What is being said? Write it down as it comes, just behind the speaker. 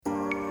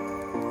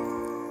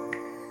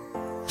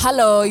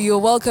Hello, you're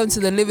welcome to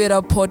the Live It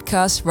Up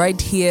podcast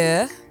right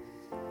here,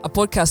 a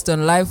podcast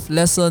on life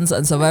lessons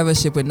and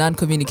survivorship with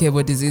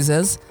non-communicable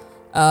diseases.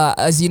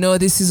 As you know,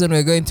 this season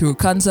we're going through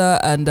cancer,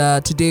 and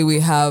today we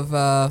have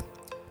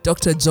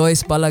Dr.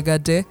 Joyce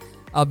Balagade.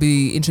 I'll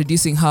be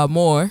introducing her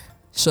more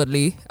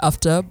shortly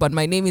after, but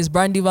my name is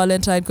Brandy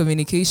Valentine,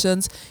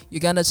 Communications,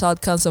 Uganda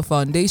Child Cancer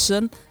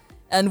Foundation,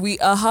 and we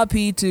are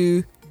happy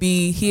to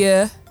be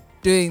here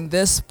doing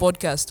this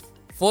podcast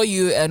for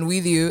you and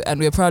with you, and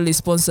we're proudly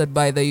sponsored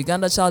by the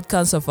Uganda Child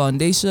Cancer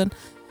Foundation,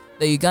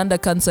 the Uganda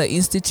Cancer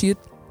Institute,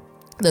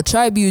 the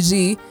Tribe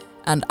UG,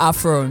 and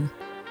Afron.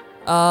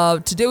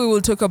 Today we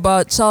will talk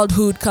about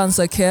childhood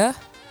cancer care,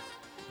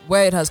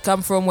 where it has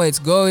come from, where it's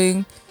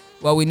going,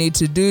 what we need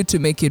to do to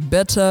make it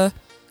better,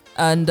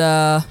 and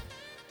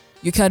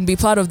you can be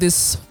part of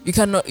this. You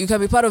can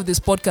be part of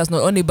this podcast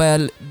not only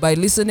by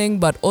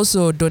listening, but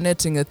also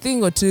donating a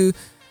thing or two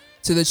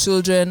to the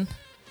children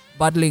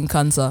battling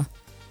cancer.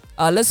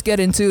 Let's get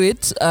into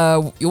it.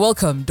 You're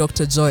welcome,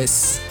 Dr.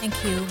 Joyce. Thank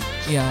you.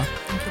 Yeah.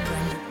 Thank you,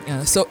 Brandy.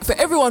 Yeah. So for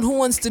everyone who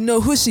wants to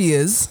know who she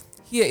is,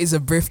 here is a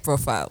brief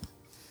profile.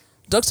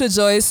 Dr.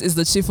 Joyce is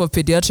the Chief of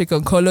Pediatric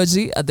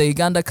Oncology at the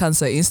Uganda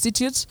Cancer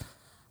Institute,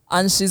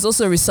 and she's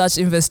also a research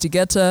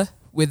investigator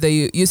with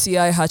the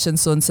UCI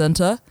Hutchinson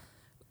Center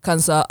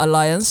Cancer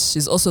Alliance.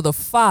 She's also the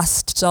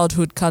first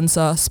childhood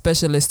cancer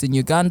specialist in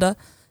Uganda.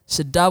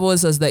 She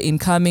doubles as the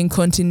incoming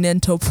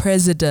continental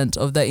president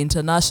of the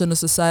International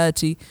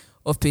Society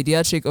of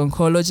Pediatric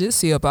Oncology,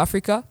 COP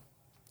Africa.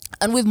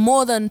 And with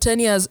more than 10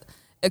 years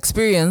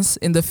experience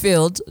in the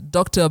field,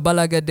 Dr.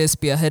 Balagade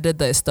spearheaded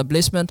the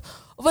establishment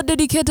of a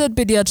dedicated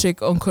pediatric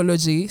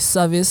oncology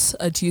service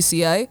at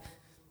UCI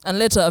and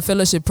later a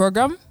fellowship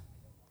program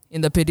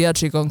in the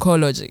pediatric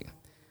oncology.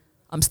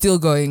 I'm still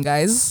going,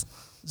 guys.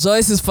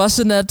 Joyce is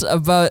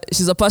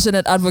she's a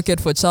passionate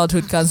advocate for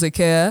childhood cancer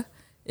care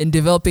in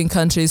developing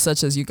countries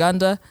such as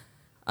Uganda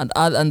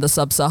and the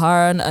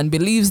Sub-Saharan, and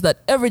believes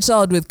that every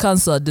child with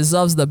cancer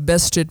deserves the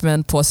best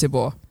treatment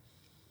possible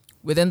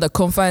within the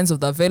confines of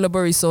the available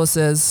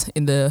resources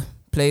in the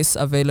place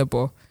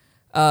available.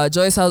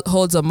 Joyce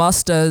holds a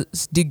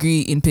master's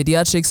degree in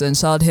pediatrics and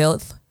child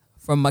health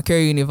from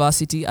Makerere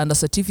University and a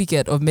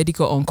certificate of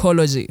medical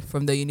oncology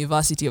from the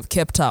University of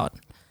Cape Town.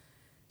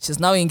 She's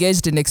now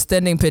engaged in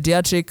extending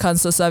pediatric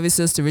cancer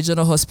services to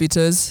regional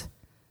hospitals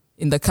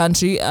in the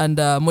country and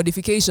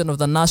modification of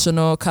the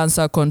National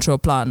Cancer Control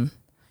Plan.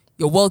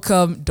 You're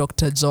welcome,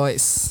 Dr.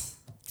 Joyce.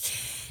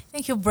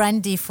 Thank you,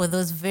 Brandy, for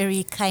those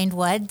very kind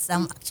words.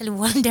 I'm actually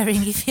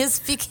wondering if you're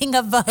speaking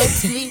about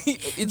me.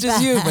 It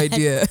is you, my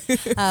dear.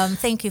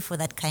 Thank you for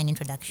that kind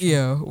introduction.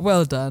 Yeah,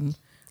 well done.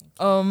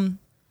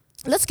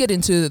 Let's get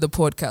into the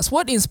podcast.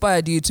 What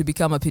inspired you to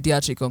become a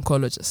pediatric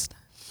oncologist?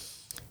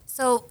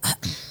 So,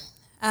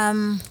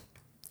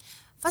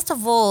 first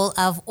of all,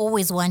 I've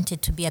always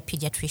wanted to be a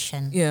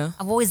pediatrician. Yeah.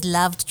 I've always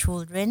loved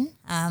children,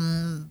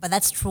 but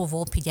that's true of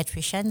all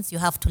pediatricians. You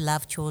have to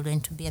love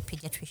children to be a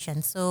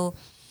pediatrician. So,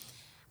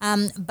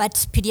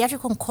 but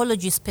pediatric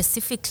oncology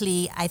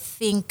specifically, I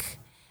think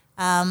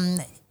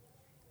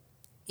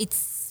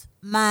it's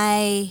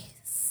my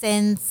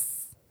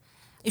sense.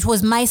 It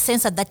was my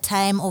sense at that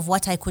time of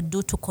what I could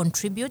do to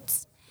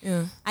contribute.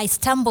 Yeah. I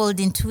stumbled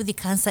into the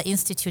Cancer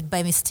Institute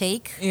by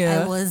mistake. Yeah.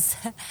 I was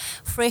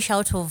fresh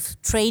out of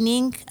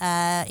training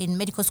in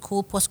medical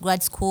school,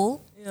 postgrad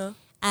school. Yeah.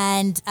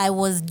 And I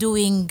was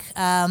doing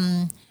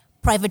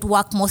private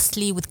work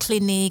mostly with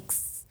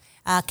clinics,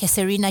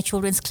 Keserina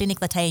Children's Clinic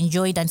that I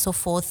enjoyed and so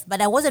forth. But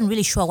I wasn't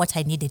really sure what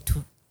I needed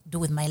to do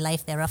with my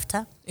life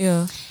thereafter.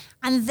 Yeah.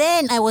 And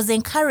then I was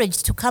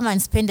encouraged to come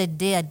and spend a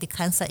day at the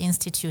Cancer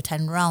Institute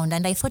and round.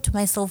 And I thought to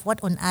myself,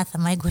 what on earth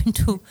am I going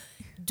to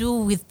do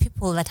with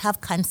people that have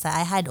cancer?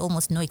 I had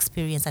almost no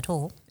experience at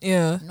all.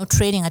 Yeah. No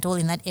training at all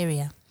in that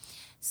area.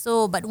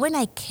 So, but when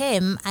I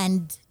came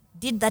and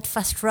did that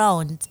first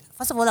round,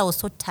 first of all, I was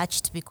so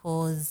touched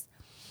because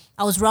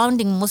I was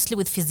rounding mostly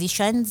with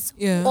physicians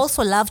who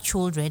also love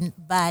children,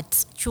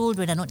 but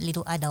children are not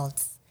little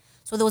adults.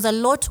 So there was a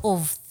lot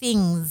of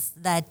things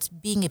that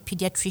being a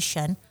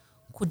pediatrician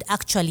could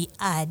actually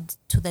add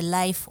to the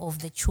life of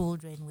the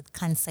children with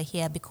cancer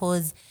here,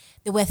 because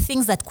there were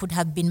things that could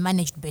have been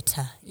managed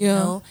better. You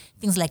know,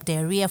 things like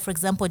diarrhea, for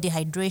example,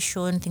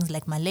 dehydration, things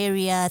like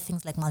malaria,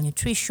 things like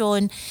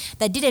malnutrition,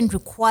 that didn't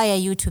require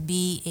you to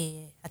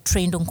be a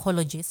trained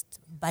oncologist,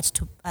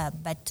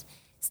 but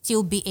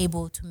still be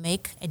able to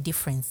make a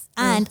difference.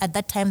 And at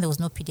that time, there was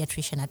no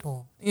pediatrician at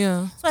all.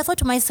 Yeah. So I thought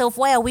to myself,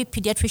 why are we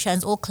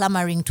pediatricians all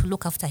clamoring to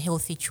look after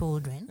healthy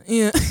children?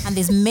 Yeah. And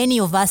there's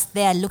many of us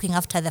there looking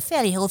after the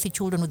fairly healthy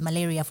children with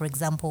malaria, for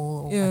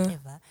example, or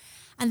whatever.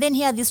 And then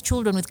here are these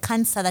children with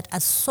cancer that are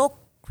so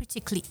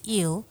critically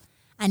ill,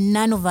 and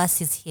none of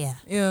us is here.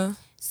 Yeah.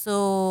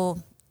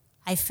 So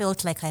I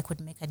felt like I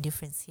could make a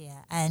difference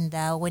here. And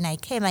when I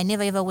came, I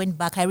never ever went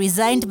back. I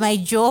resigned my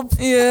job.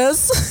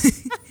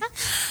 Yes.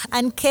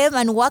 And came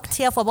and worked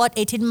here for about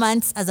 18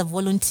 months as a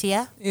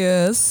volunteer.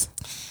 Yes.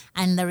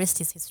 And the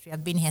rest is history.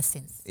 I've been here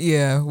since.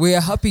 Yeah. We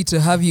are happy to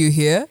have you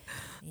here.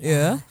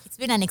 Yeah. It's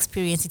been an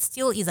experience. It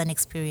still is an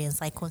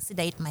experience. I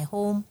consider it my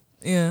home.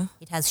 Yeah.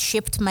 It has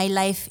shaped my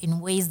life in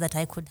ways that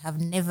I could have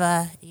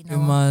never,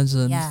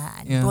 imagined. Yeah,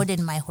 and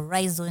broadened my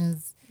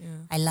horizons. Yeah.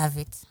 I love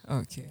it.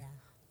 Okay. Yeah.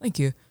 Thank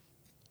you.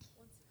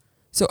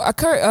 So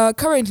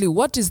currently,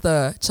 what is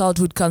the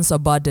childhood cancer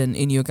burden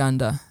in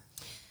Uganda?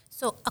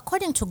 So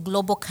according to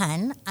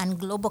GlobalCan, and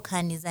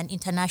GlobalCan is an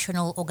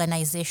international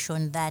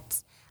organization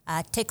that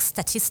takes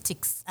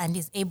statistics and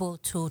is able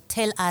to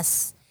tell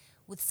us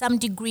with some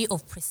degree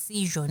of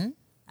precision,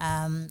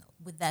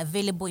 with the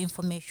available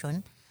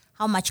information,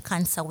 how much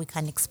cancer we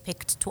can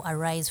expect to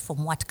arise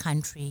from what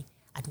country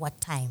at what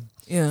time.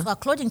 Yeah. So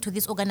according to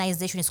this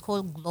organization, it's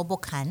called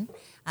GlobalCan,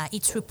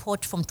 its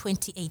report from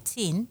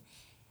 2018,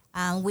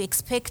 we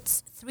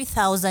expect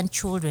 3,000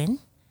 children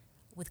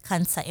with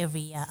cancer every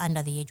year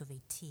under the age of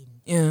 18.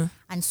 Yeah.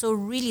 And so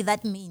really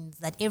that means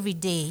that every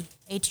day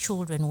 8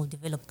 children will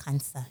develop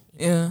cancer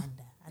in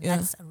Uganda. And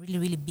that's a really,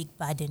 really big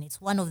burden.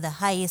 It's one of the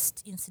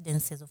highest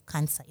incidences of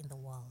cancer in the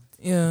world.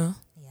 Yeah.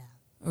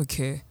 Yeah.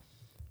 Okay.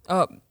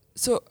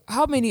 So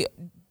how many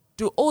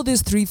do all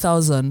these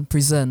 3,000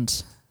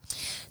 present?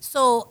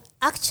 So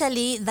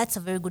actually, that's a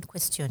very good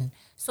question.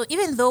 So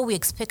even though we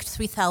expect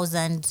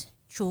 3,000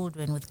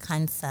 children with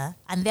cancer,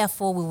 and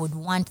therefore we would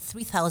want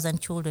 3,000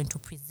 children to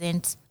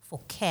present for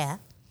care,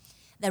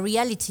 the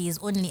reality is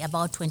only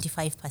about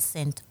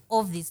 25%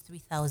 of these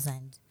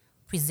 3,000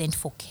 present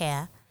for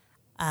care,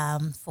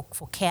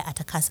 for care at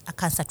a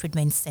cancer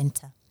treatment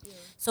center. Yeah.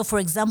 So for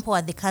example,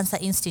 at the Cancer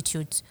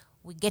Institute,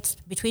 we get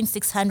between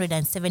 600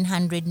 and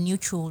 700 new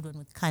children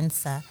with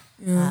cancer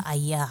a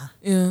year.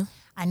 Yeah.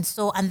 And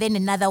then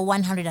another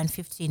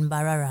 150 in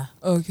Barara.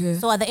 Okay.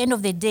 So at the end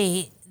of the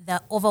day,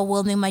 the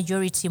overwhelming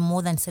majority,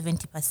 more than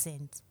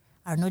 70%,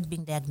 are not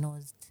being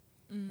diagnosed.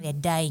 They're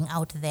dying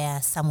out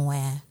there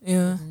somewhere.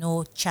 Yeah.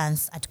 No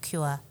chance at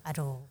cure at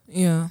all.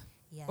 Yeah.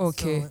 Yeah.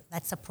 Okay. So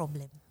that's a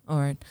problem. All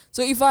right.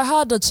 So if I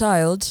had a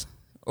child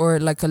or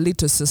like a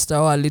little sister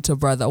or a little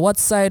brother, what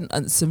signs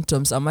and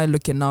symptoms am I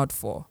looking out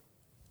for?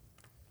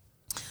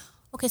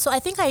 Okay, so I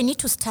think I need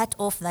to start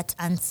off that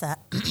answer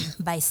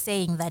by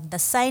saying that the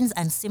signs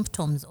and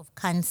symptoms of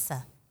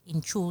cancer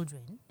in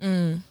children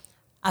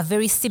are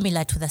very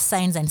similar to the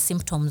signs and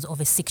symptoms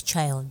of a sick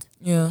child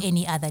or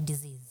any other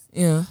disease.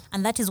 Yeah.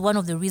 And that is one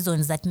of the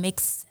reasons that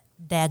makes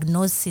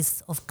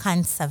diagnosis of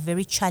cancer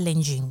very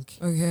challenging.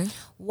 Okay.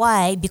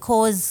 Why?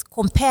 Because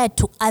compared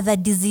to other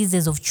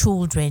diseases of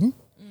children,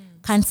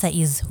 cancer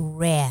is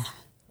rare.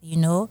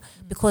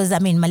 Because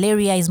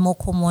malaria is more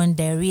common,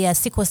 diarrhea,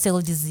 sickle cell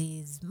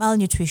disease,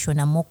 malnutrition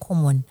are more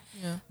common.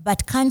 Yeah.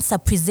 But cancer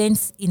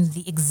presents in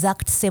the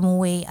exact same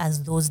way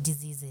as those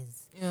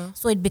diseases. Yeah.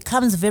 So it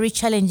becomes very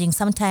challenging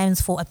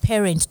sometimes for a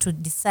parent to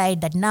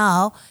decide that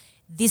now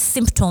this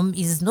symptom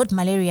is not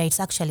malaria, it's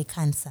actually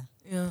cancer.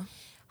 Yeah.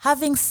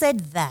 Having said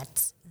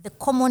that, the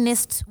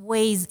commonest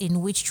ways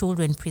in which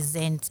children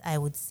present, I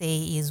would say,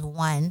 is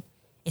one,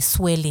 a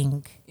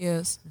swelling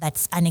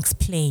that's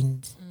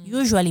unexplained,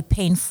 usually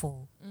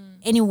painful,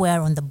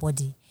 anywhere on the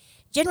body.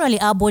 Generally,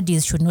 our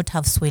bodies should not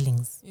have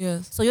swellings.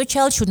 Yes. So your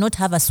child should not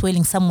have a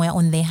swelling somewhere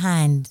on their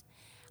hand,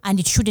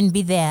 and it shouldn't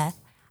be there.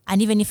 And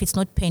even if it's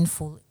not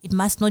painful, it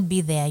must not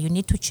be there. You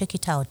need to check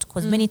it out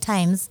because many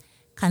times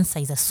cancer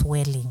is a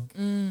swelling.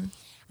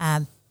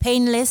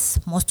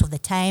 Painless most of the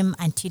time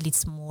until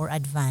it's more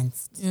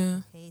advanced. Yeah.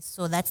 Okay,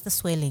 so that's the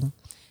swelling.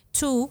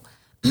 2,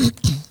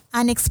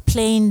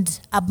 unexplained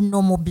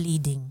abnormal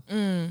bleeding.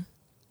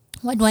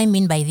 What do I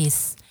mean by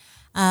this?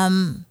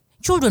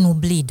 Children will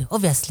bleed,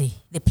 obviously.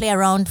 They play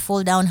around,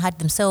 fall down, hurt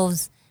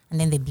themselves, and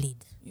then they bleed.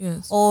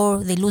 Yes.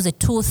 Or they lose a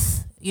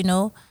tooth,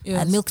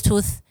 a milk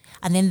tooth,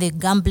 and then the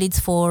gum bleeds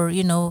for,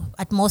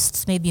 at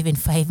most maybe even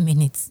 5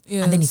 minutes,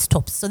 and then it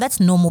stops. So that's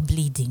normal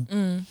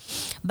bleeding.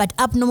 But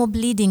abnormal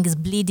bleeding is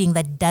bleeding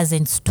that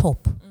doesn't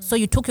stop. So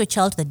you took your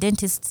child to the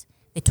dentist,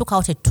 they took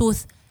out a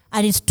tooth,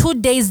 and it's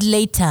 2 days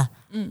later,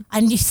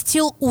 and it's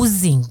still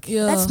oozing.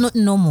 Yeah. That's not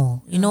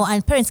normal,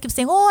 and parents keep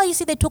saying, oh, you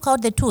see, they took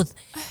out the tooth.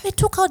 They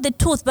took out the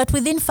tooth, but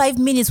within 5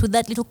 minutes with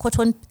that little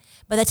cotton,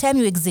 by the time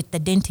you exit the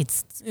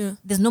dentist,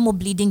 there's no more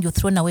bleeding, you've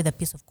thrown away the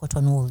piece of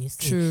cotton wool, you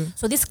see. True.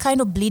 So this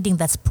kind of bleeding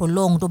that's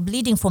prolonged, or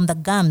bleeding from the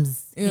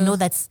gums,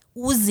 that's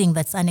oozing,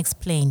 that's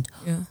unexplained,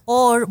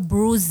 or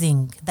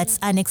bruising, that's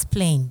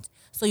unexplained.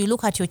 So you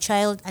look at your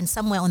child and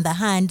somewhere on the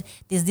hand,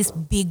 there's this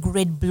big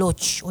red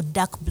blotch or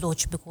dark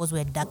blotch because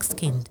we're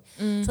dark-skinned.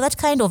 So that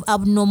kind of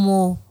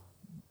abnormal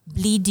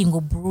bleeding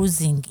or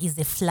bruising is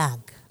a flag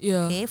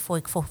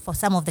for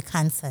some of the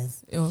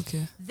cancers.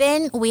 Okay.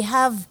 Then we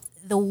have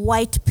the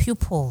white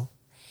pupil.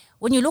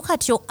 When you look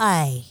at your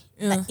eye,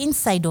 the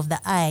inside of the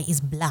eye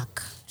is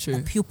black. True.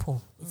 The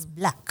pupil is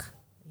black,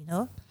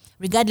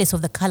 regardless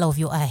of the color of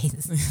your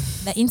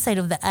eyes. The inside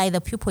of the eye,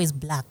 the pupil is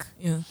black.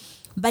 Yeah.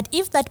 But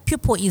if that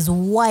pupil is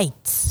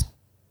white,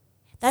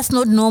 that's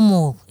not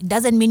normal. It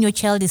doesn't mean your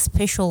child is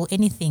special or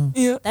anything.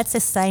 Yeah. That's a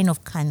sign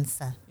of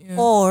cancer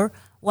or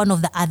one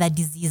of the other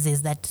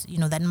diseases that,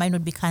 that might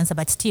not be cancer,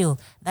 but still,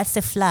 that's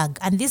a flag.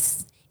 And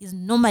this is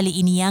normally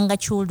in younger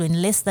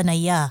children, less than a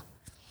year.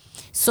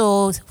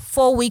 So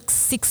 4 weeks,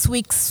 6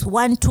 weeks,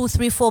 1, 2,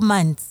 3, 4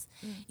 months.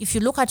 If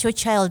you look at your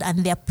child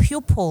and their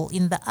pupil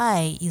in the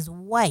eye is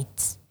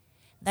white,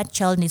 that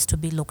child needs to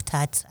be looked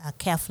at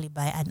carefully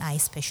by an eye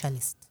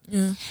specialist.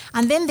 Yeah.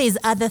 And then there's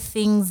other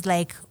things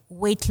like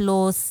weight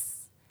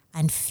loss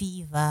and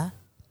fever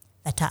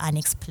that are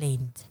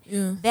unexplained.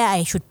 Yeah. There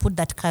I should put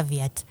that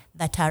caveat,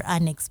 that are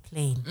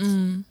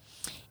unexplained.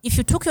 If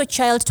you took your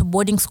child to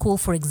boarding school,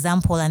 for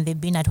example, and they've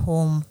been at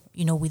home,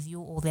 with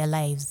you all their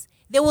lives,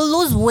 they will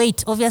lose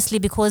weight, obviously,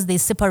 because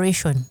there's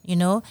separation,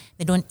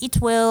 They don't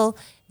eat well,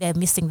 they're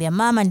missing their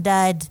mom and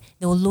dad,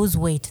 they will lose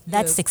weight.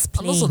 That's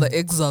explained. And also the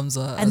exams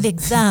are. And the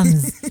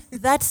exams,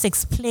 that's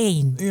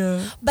explained.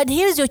 Yeah. But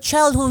here's your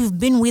child who you've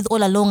been with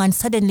all along, and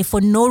suddenly, for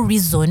no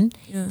reason,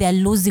 they're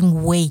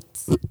losing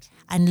weight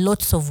and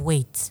lots of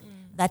weight.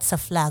 That's a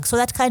flag. So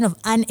that kind of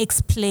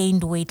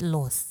unexplained weight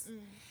loss,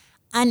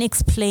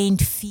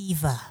 unexplained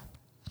fever.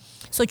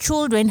 So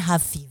children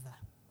have fever.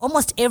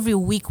 Almost every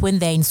week when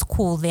they're in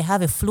school, they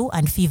have a flu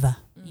and fever,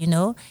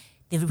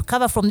 They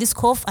recover from this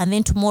cough, and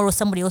then tomorrow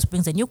somebody else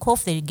brings a new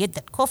cough, they get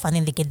that cough, and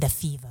then they get the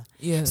fever.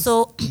 Yes.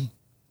 So,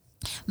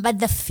 but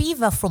the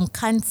fever from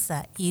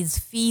cancer is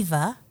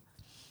fever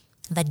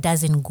that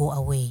doesn't go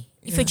away.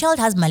 If your child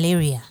has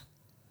malaria,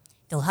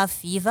 they'll have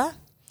fever,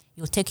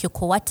 you'll take your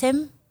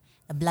Coartem,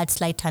 the blood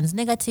slide turns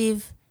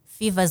negative,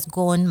 fever's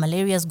gone,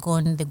 malaria's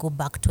gone, they go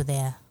back to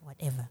their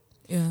whatever.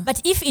 Yeah.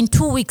 But if in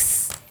 2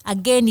 weeks,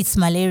 again it's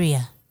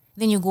malaria,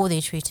 then you go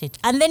there, treat it.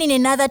 And then in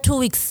another 2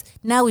 weeks,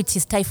 now it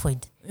is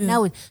typhoid.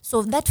 Yeah.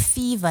 So that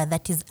fever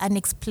that is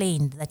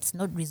unexplained, that's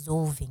not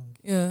resolving,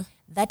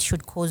 that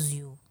should cause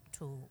you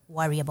to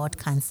worry about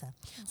cancer.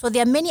 So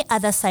there are many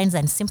other signs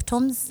and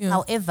symptoms. Yeah.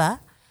 However,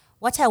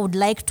 what I would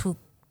like to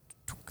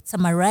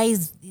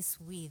summarize this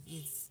with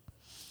is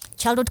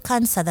childhood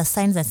cancer, the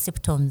signs and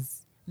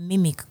symptoms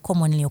mimic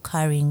commonly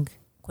occurring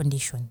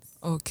conditions.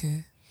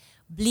 Okay.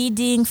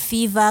 Bleeding,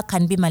 fever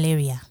can be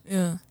malaria.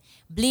 Yeah.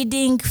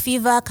 Bleeding,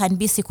 fever can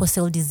be sickle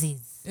cell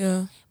disease.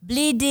 Yeah.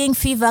 Bleeding,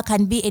 fever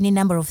can be any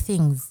number of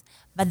things.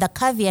 But the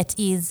caveat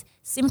is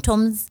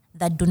symptoms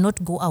that do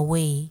not go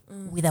away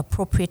with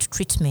appropriate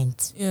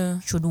treatment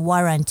should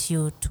warrant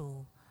you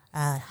to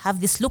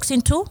have this looked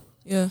into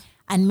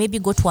and maybe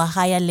go to a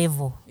higher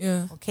level.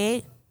 Yeah.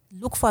 Okay?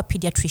 Look for a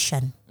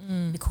pediatrician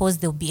because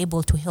they'll be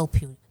able to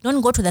help you.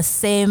 Don't go to the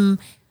same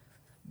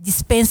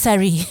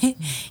dispensary.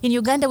 In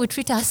Uganda, we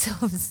treat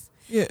ourselves.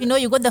 Yeah.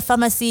 You go to the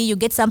pharmacy, you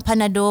get some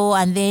Panadol,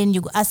 and then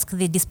you ask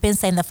the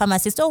dispenser in the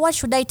pharmacist, what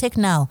should I take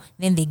now?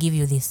 Then they give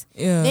you this.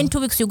 Yeah. Then 2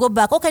 weeks you go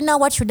back, okay, now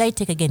what should I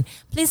take again?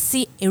 Please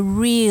see a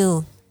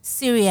real,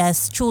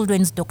 serious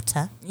children's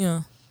doctor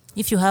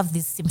if you have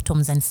these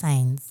symptoms and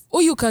signs.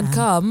 Or you can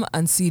come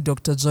and see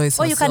Dr. Joyce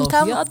herself. Or you can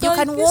come, you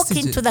can walk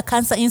into the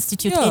Cancer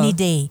Institute any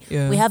day.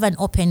 Yeah. We have an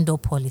open door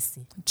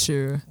policy.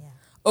 True. Yeah.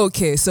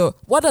 Okay, so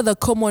what are the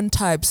common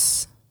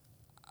types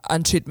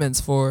and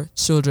treatments for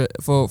children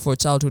for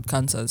childhood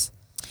cancers?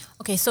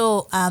 Okay,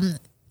 so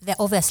there are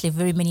obviously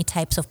very many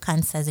types of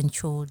cancers in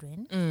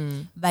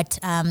children, but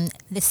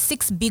the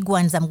 6 big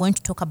ones I'm going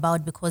to talk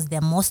about because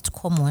they're most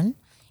common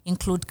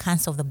include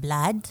cancer of the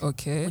blood,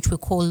 which we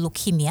call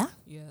leukemia.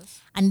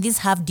 Yes. And these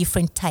have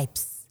different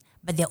types,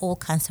 but they're all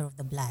cancer of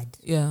the blood.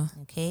 Yeah.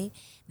 Okay.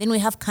 Then we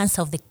have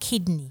cancer of the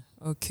kidney.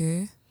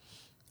 Okay.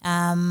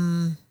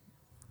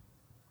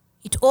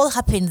 It all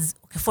happens,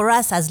 for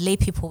us as lay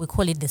people, we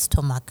call it the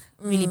stomach,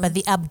 really, but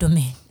the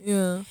abdomen.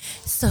 Yeah.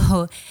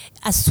 So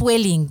a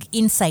swelling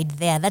inside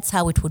there, that's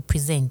how it would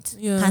present,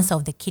 cancer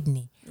of the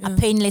kidney. A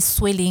painless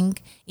swelling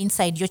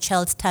inside your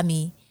child's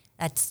tummy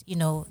that,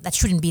 that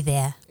shouldn't be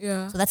there.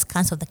 Yeah. So that's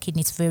cancer of the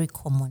kidney. It's very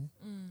common.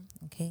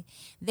 Okay.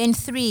 Then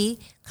 3,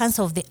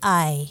 cancer of the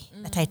eye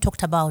that I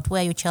talked about,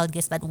 where your child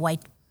gets that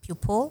white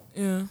pupil.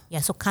 Yeah.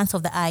 Yeah. So cancer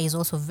of the eye is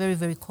also very,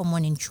 very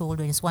common in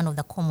children. It's one of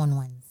the common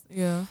ones.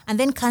 Yeah. And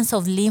then cancer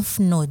of lymph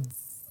nodes.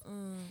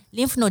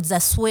 Lymph nodes are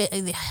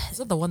Is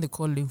that the one they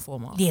call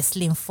lymphoma? Yes,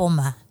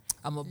 lymphoma.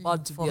 I'm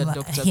about to be a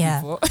doctor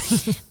before.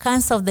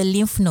 Cancer of the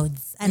lymph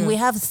nodes. And we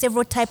have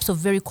several types of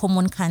very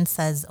common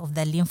cancers of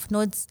the lymph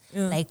nodes,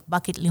 like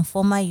bucket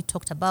lymphoma you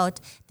talked about.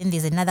 Then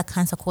there's another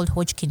cancer called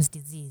Hodgkin's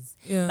disease.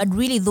 Yeah. But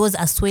really those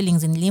are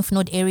swellings in lymph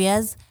node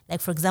areas, like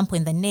for example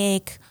in the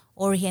neck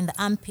or here in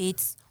the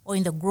armpits or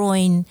in the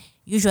groin.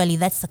 Usually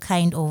that's the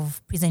kind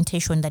of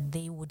presentation that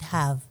they would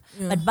have.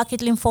 Yeah. But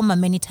bucket lymphoma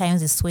many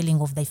times is swelling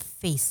of the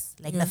face,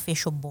 like the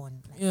facial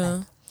bone. Like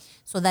that.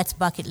 So that's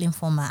bucket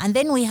lymphoma. And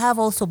then we have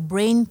also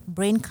brain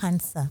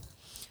cancer.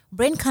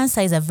 Brain cancer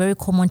is a very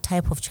common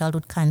type of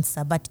childhood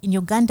cancer, but in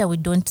Uganda we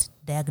don't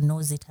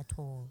diagnose it at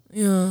all.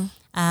 Yeah.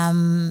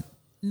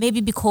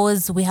 Maybe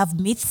because we have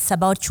myths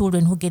about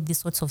children who get these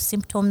sorts of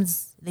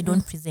symptoms, they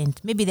don't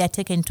present. Maybe they're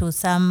taken to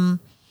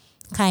some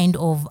kind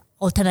of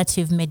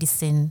alternative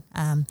medicine.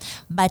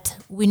 But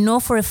we know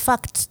for a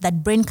fact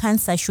that brain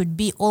cancer should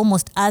be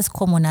almost as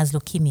common as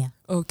leukemia.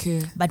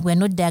 Okay. But we're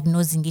not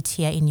diagnosing it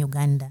here in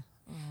Uganda.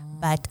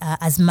 But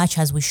as much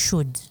as we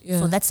should. Yeah.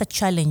 So that's a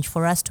challenge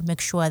for us to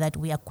make sure that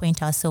we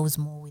acquaint ourselves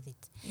more with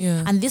it.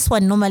 Yeah. And this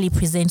one normally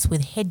presents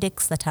with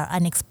headaches that are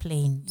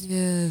unexplained.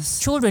 Yes.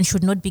 Children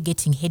should not be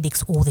getting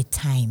headaches all the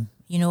time.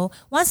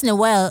 Once in a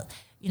while,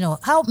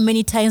 how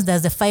many times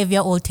does a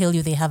 5-year-old tell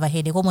you they have a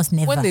headache? Almost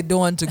never. When they don't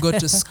want to go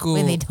to school.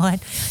 When they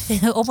don't,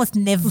 almost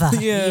never.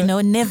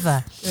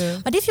 Never. Yeah.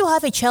 But if you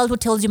have a child who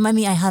tells you,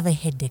 Mommy, I have a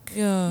headache,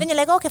 then you're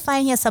like, okay,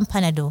 fine, here's some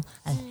Panadol.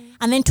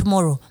 And then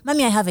tomorrow,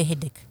 Mommy, I have a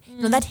headache.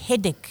 That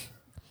headache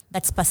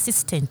that's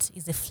persistent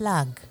is a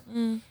flag.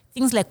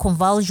 Things like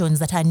convulsions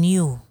that are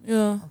new.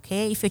 Yeah.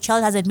 Okay, if your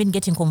child hasn't been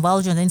getting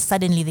convulsions, then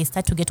suddenly they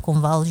start to get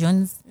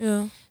convulsions.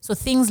 Yeah. So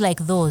things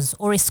like those,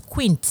 or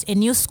a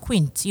new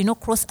squint,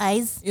 cross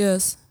eyes.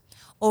 Yes.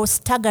 Or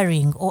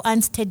staggering or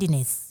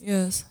unsteadiness.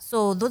 Yes.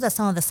 So those are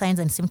some of the signs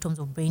and symptoms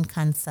of brain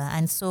cancer.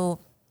 And so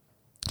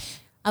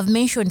I've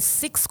mentioned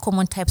 6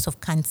 common types of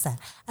cancer.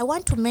 I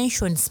want to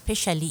mention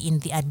especially in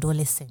the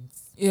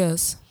adolescents.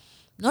 Yes.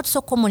 Not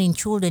so common in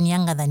children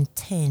younger than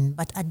 10,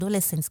 but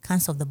adolescents,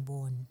 cancer of the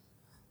bone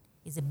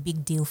is a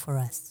big deal for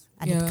us.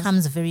 And it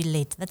comes very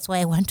late. That's why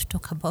I want to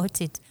talk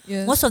about it.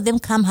 Yes. Most of them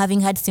come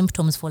having had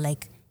symptoms for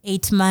like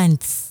 8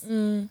 months.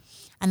 And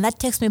that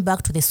takes me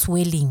back to the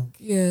swelling.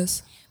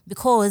 Yes.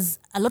 Because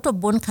a lot of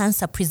bone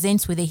cancer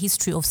presents with a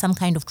history of some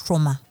kind of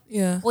trauma.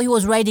 Yeah. Or he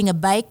was riding a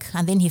bike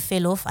and then he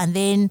fell off and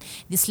then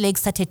this leg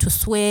started to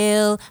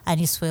swell and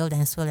he swelled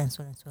and swelled and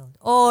swelled and swelled.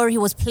 Or he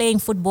was playing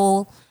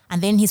football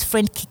and then his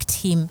friend kicked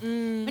him.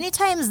 Many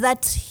times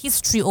that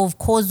history of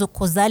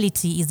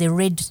causality is a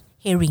red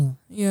herring.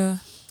 Yeah.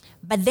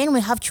 But then we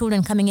have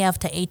children coming here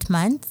after 8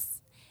 months.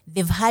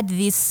 They've had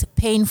this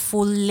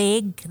painful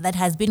leg that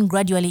has been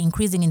gradually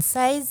increasing in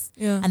size.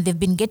 Yeah. And they've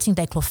been getting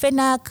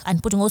diclofenac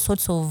and putting all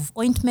sorts of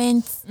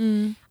ointments.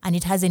 And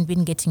it hasn't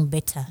been getting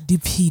better.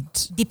 Deep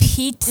heat.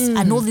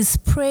 And all these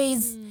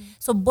sprays.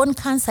 So bone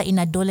cancer in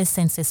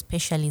adolescents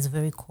especially is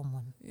very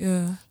common.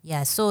 Yeah.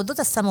 Yeah, so those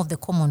are some of the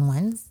common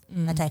ones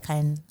that I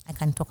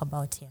can talk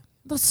about here.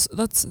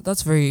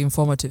 That's very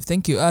informative.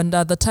 Thank you. And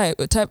the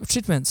type of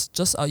treatments,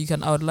 just you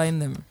can outline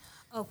them.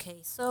 Okay,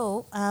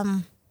 so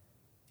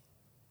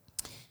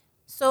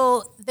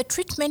so the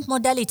treatment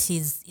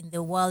modalities in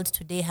the world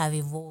today have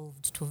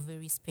evolved to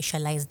very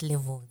specialized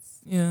levels.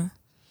 Yeah.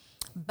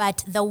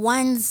 But the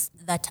ones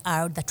that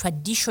are the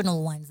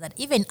traditional ones that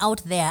even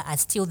out there are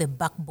still the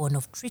backbone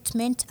of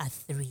treatment are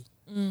 3,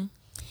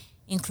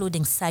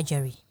 including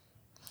surgery.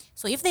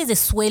 So if there's a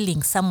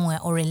swelling somewhere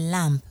or a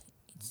lump,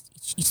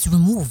 it's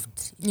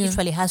removed. It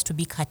usually has to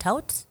be cut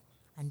out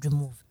and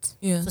removed.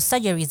 Yeah. So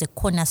surgery is a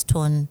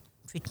cornerstone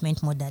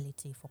treatment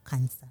modality for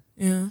cancer.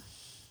 Yeah.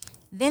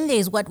 Then there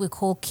is what we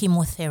call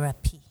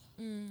chemotherapy.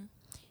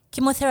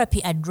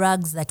 Chemotherapy are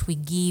drugs that we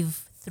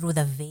give through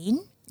the vein.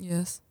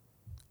 Yes.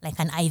 Like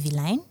an IV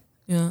line.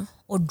 Yeah.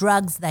 Or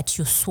drugs that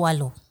you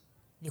swallow.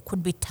 They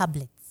could be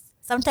tablets.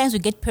 Sometimes we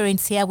get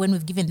parents here when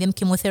we've given them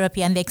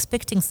chemotherapy and they're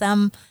expecting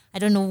some, I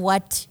don't know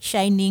what,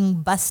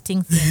 shining,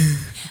 busting thing.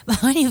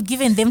 But when you've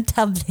given them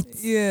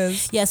tablets.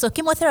 Yes. Yeah, so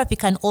chemotherapy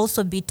can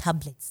also be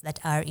tablets that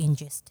are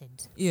ingested.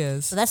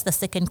 Yes. So that's the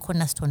second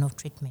cornerstone of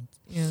treatment.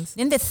 Yes.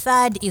 Then the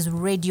third is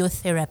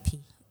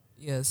radiotherapy.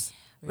 Yes.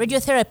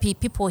 Radiotherapy,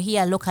 people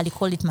here locally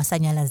call it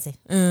masanyalaze.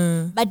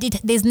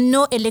 But there's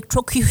no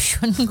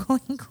electrocution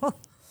going on.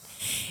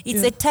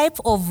 It's a type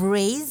of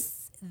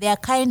rays. They are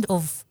kind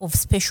of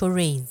special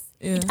rays.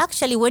 Yeah. It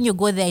actually, when you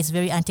go there, it's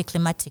very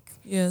anticlimactic.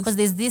 Yes. Because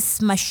there's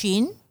this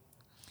machine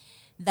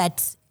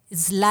that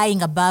is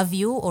lying above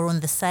you or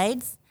on the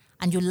sides,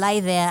 and you lie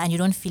there and you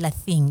don't feel a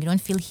thing. You don't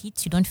feel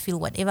heat, you don't feel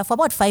whatever, for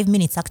about 5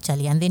 minutes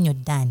actually, and then you're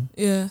done.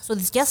 Yeah. So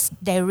it's just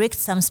direct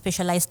some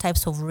specialized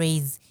types of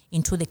rays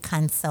into the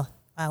cancer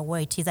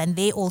where it is, and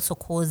they also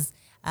cause,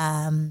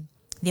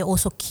 they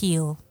also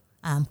kill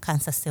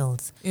cancer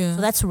cells. Yeah.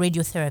 So that's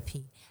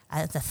radiotherapy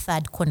as the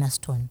third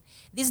cornerstone.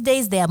 These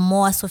days, there are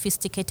more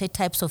sophisticated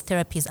types of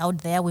therapies out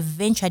there. We've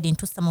ventured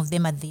into some of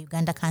them at the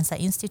Uganda Cancer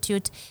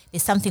Institute.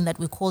 There's something that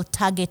we call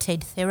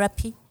targeted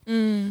therapy.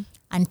 And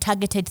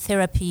targeted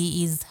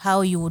therapy is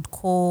how you would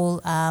call,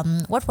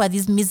 what were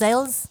these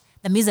missiles?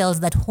 The missiles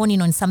that hone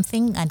in on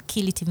something and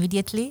kill it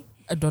immediately.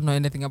 I don't know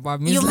anything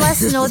about missiles. You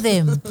must know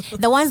them.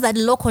 The ones that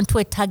lock onto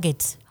a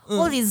target.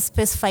 All these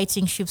space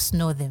fighting ships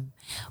know them.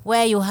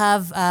 Where you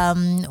have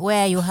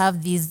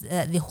these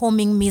the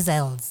homing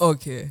missiles.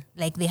 Okay.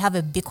 Like they have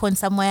a beacon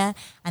somewhere,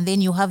 and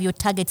then you have your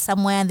target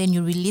somewhere, and then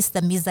you release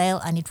the missile,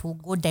 and it will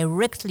go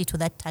directly to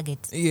that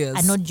target. Yes.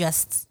 And not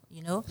just,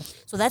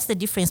 So that's the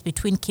difference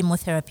between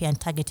chemotherapy and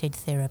targeted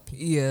therapy.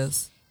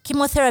 Yes.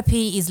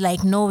 Chemotherapy is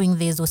like knowing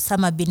there's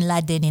Osama bin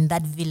Laden in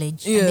that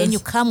village, Yes. and then you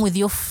come with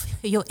your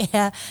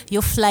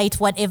flight,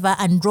 whatever,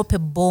 and drop a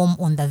bomb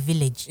on the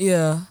village.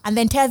 Yeah. And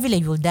the entire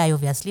village will die,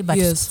 obviously, but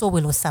Yes. so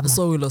will Osama.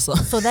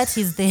 So that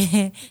is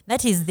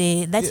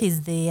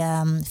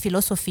the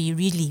philosophy,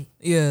 really,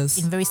 Yes.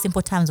 in very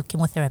simple terms, of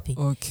chemotherapy.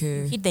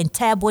 Okay. You hit the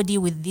entire body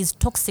with this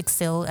toxic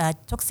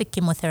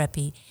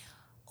chemotherapy.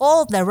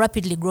 All the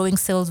rapidly growing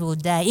cells will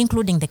die,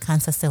 including the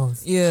cancer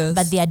cells. Yes.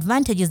 But the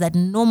advantage is that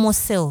normal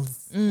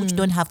cells which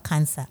don't have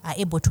cancer are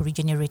able to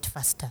regenerate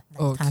faster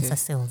than cancer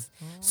cells.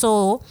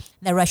 So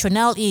the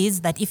rationale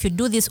is that if you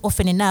do this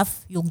often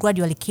enough, you'll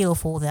gradually kill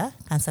off all the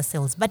cancer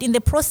cells. But in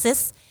the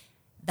process,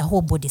 the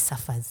whole body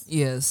suffers.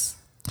 Yes.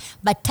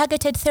 But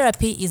targeted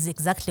therapy is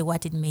exactly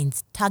what it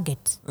means,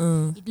 target.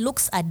 It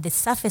looks at the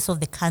surface of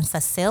the cancer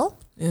cell.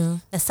 Yeah.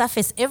 The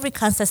surface, every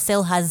cancer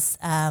cell has,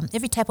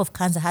 every type of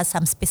cancer has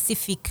some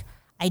specific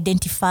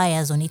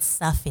identifiers on its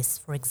surface,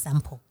 for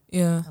example.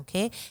 Yeah.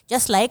 Okay?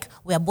 Just like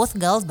we are both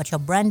girls, but you're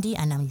Brandy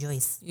and I'm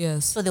Joyce.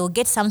 Yes. So they will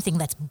get something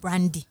that's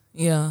Brandy.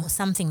 Yeah. Or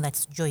something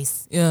that's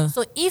Joyce. Yeah.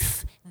 So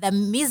if the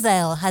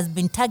missile has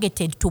been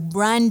targeted to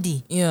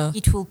Brandy,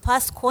 it will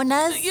pass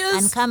corners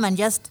and come and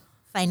just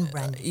find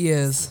Brandy.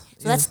 Yes.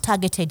 So that's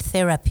targeted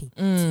therapy.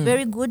 It's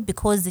very good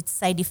because its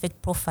side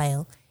effect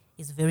profile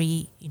is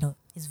very,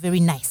 is very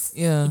nice.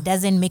 Yeah. It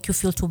doesn't make you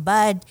feel too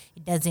bad.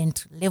 It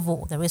doesn't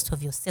level the rest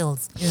of your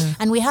cells. Yeah.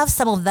 And we have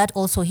some of that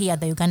also here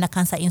at the Uganda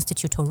Cancer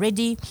Institute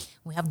already.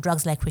 We have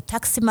drugs like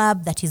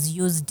rituximab that is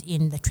used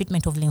in the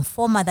treatment of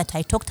lymphoma that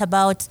I talked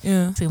about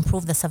to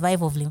improve the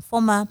survival of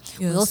lymphoma.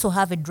 Yes. We also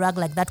have a drug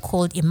like that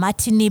called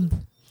imatinib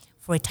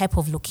for a type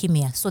of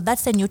leukemia. So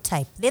that's a new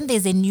type. Then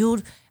there's a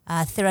new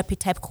therapy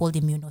type called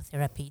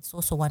immunotherapy. It's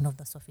also one of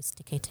the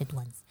sophisticated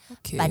ones.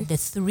 Okay. But the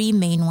three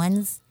main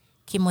ones,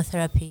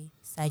 chemotherapy,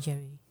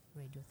 surgery,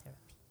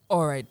 radiotherapy.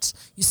 All right.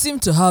 You seem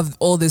to have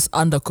all this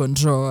under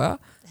control,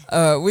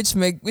 which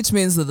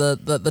means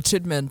that the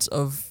treatment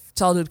of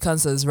childhood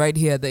cancers right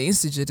here at the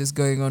Institute is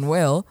going on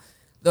well.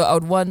 Though I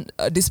would want,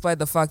 despite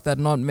the fact that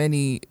not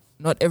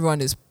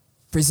everyone is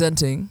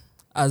presenting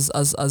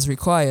as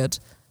required.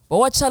 But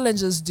what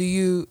challenges do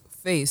you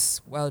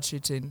face while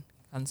treating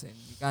cancer in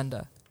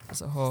Uganda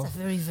as a whole? It's a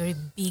very, very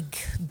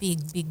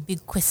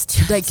big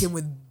question. Today came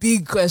with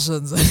big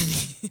questions.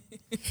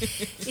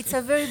 It's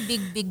a very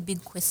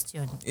big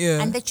question.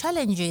 Yeah. And the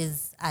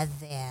challenges are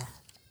there.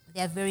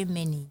 There are very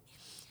many.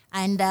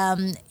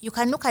 And you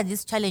can look at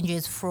these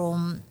challenges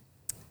from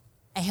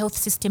a health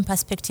system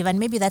perspective, and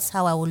maybe that's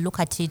how I will look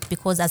at it,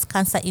 because as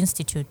Cancer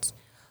Institute,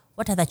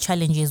 what are the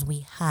challenges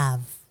we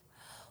have?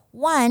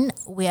 One,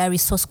 we are a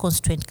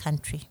resource-constrained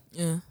country.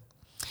 Yeah.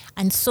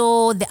 And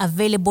so the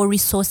available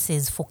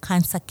resources for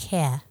cancer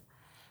care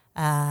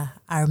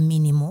are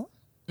minimal.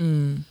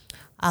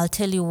 I'll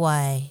tell you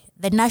why.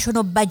 The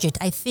national budget,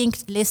 I think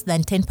less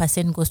than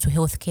 10% goes to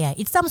healthcare.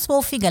 It's some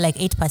small figure, like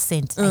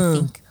 8%, I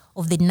think,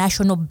 of the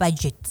national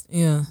budget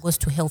goes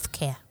to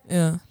healthcare.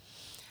 Yeah.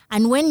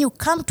 And when you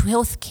come to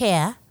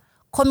healthcare,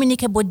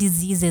 communicable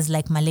diseases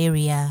like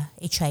malaria,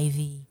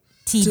 HIV,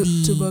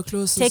 TB,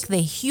 tuberculosis take the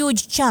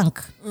huge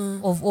chunk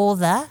of all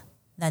the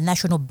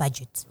national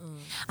budget.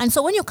 And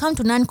so when you come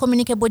to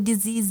non-communicable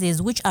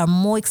diseases, which are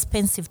more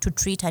expensive to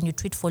treat and you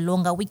treat for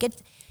longer, we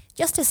get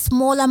just a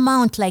small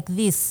amount like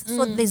this.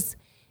 So there's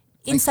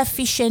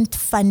insufficient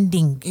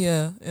funding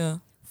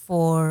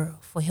for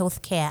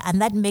healthcare, and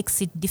that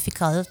makes it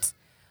difficult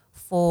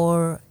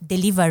for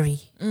delivery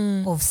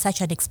of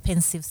such an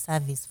expensive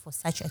service for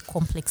such a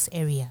complex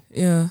area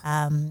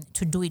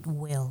to do it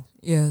well.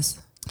 Yes.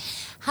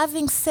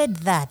 Having said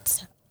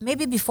that,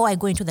 maybe before I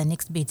go into the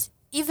next bit,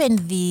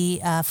 even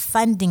the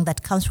funding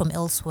that comes from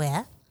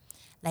elsewhere,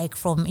 like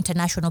from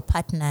international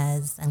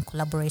partners and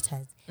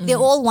collaborators, they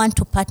all want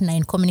to partner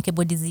in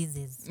communicable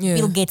diseases.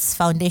 Bill Gates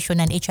Foundation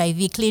and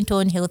HIV,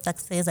 Clinton Health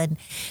Access, and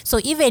so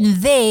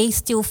even they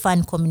still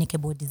fund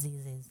communicable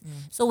diseases.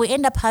 So we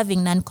end up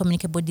having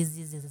non-communicable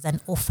diseases as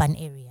an orphan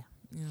area.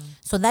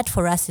 So that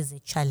for us is a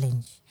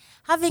challenge.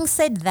 Having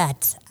said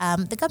that,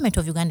 the government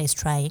of Uganda is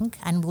trying,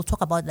 and we'll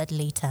talk about that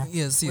later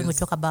when we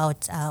talk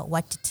about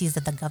what it is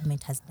that the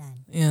government has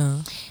done.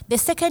 Yeah. The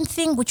second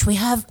thing which we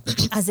have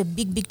as a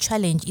big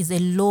challenge is a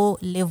low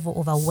level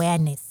of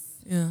awareness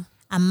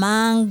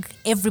among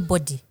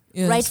everybody,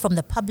 right from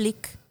the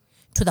public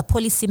to the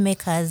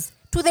policymakers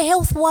to the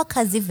health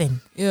workers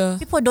even. Yeah.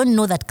 People don't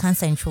know that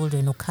cancer in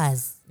children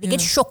occurs. They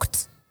get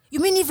shocked. You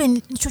mean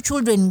even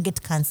children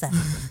get cancer?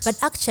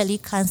 But actually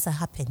cancer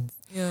happens.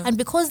 Yeah. And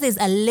because there's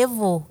a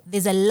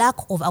lack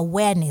of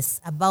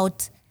awareness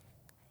about,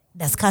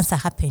 does cancer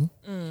happen?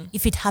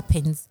 If it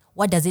happens,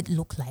 what does it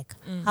look like?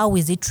 How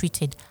is it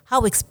treated?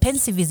 How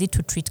expensive is it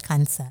to treat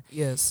cancer?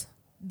 Yes.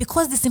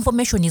 Because this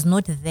information is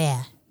not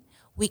there,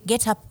 we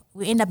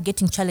end up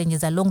getting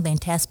challenges along the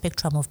entire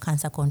spectrum of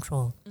cancer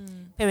control.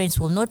 Parents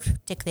will not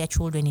take their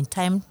children in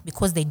time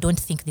because they don't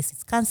think this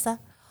is cancer.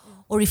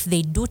 Or if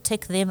they do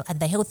take them at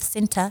the health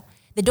center,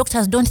 the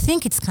doctors don't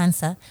think it's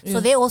cancer, so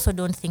they also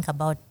don't think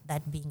about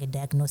that being a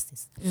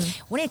diagnosis.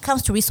 When it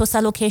comes to resource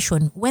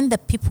allocation, when the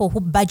people who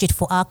budget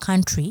for our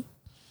country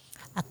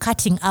are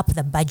cutting up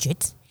the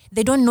budget,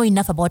 they don't know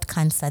enough about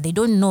cancer. They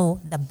don't know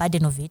the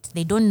burden of it.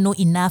 They don't know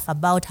enough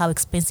about how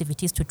expensive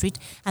it is to treat,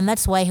 and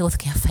that's why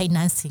healthcare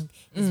financing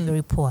is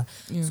very poor.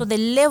 So the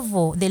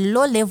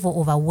low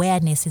level of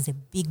awareness is a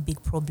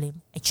big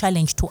problem, a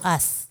challenge to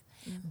us.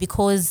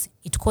 because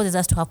it causes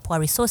us to have poor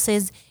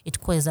resources, it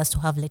causes us to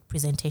have late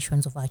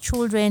presentations of our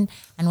children,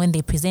 and when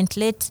they present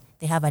late,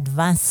 they have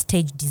advanced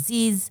stage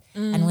disease,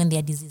 and when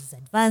their disease is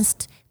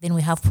advanced, then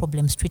we have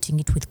problems treating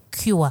it with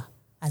cure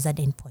as an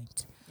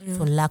endpoint.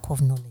 So lack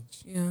of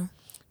knowledge.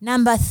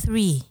 Number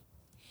 3,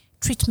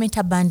 treatment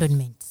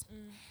abandonment.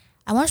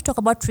 I want to talk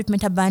about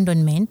treatment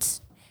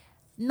abandonment,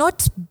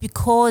 not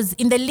because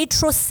in the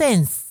literal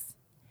sense,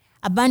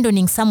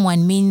 abandoning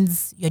someone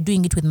means you're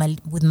doing it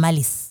with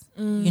malice.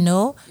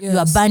 You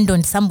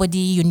abandoned somebody,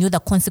 you knew the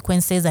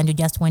consequences and you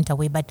just went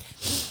away. But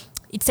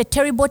it's a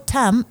terrible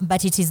term,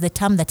 but it is the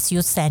term that's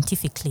used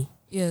scientifically.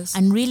 Yes.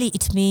 And really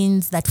it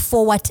means that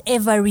for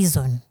whatever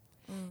reason,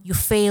 you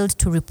failed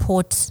to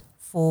report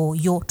for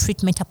your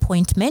treatment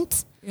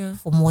appointment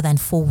for more than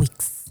 4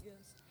 weeks.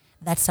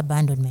 That's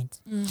abandonment.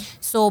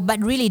 So,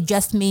 but really it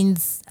just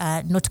means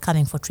not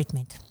coming for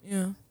treatment.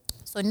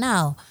 So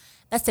now,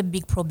 that's a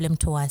big problem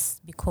to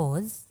us,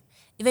 because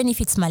even if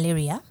it's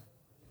malaria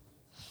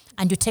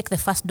and you take the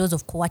first dose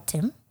of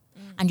Coartem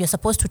and you're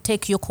supposed to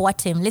take your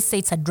Coartem, let's say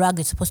it's a drug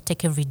you're supposed to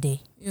take every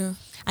day.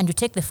 And you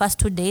take the first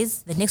 2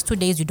 days, the next 2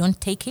 days you don't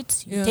take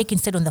it, you take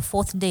instead on the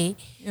 4th day,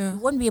 you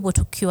won't be able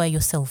to cure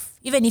yourself,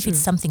 even if it's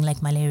something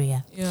like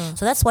malaria.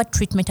 So that's what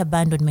treatment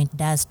abandonment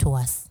does to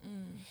us.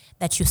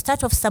 That you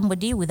start off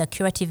somebody with a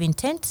curative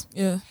intent,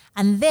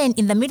 and then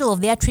in the middle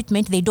of their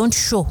treatment, they don't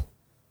show.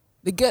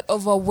 They get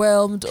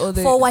overwhelmed, or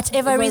they... For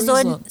whatever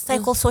reason,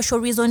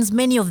 psychosocial reasons,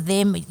 many of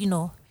them,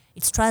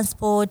 it's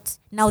transport.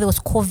 Now there was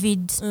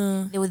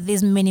COVID.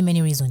 There's many,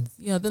 many reasons.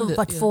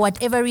 For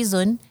whatever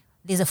reason,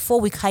 there's a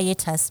 4-week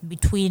hiatus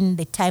between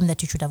the time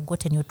that you should have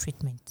gotten your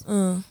treatment.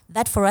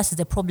 That for us is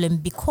a problem,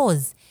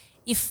 because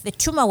if the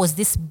tumor was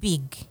this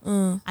big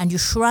and you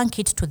shrunk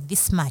it to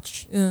this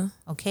much,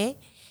 okay,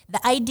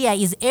 the idea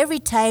is every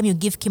time you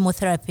give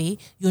chemotherapy,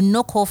 you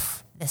knock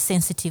off the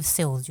sensitive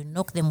cells. You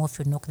knock them off.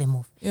 The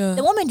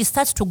moment it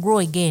starts to grow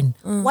again,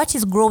 what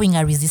is growing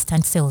are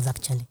resistant cells,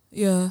 actually.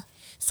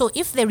 So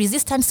if the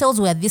resistant cells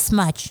were this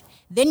much,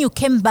 then you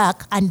came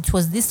back and it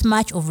was this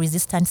much of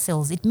resistant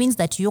cells, it means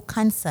that your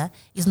cancer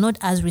is not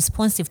as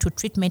responsive to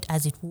treatment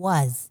as it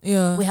was.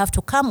 We have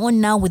to come on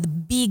now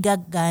with bigger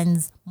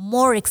guns,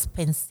 more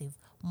expensive,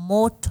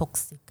 more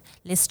toxic,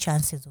 less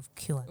chances of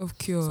cure.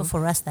 So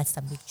for us, that's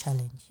a big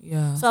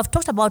challenge. So I've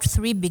talked about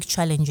 3 big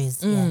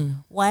challenges.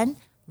 1,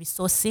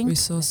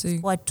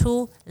 resourcing.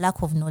 2,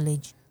 lack of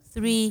knowledge.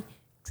 3,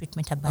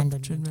 treatment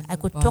abandonment. I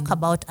could talk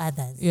about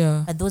others,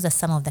 but those are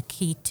some of the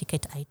key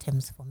ticket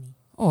items for me.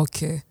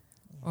 Okay.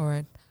 All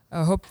right.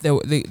 I hope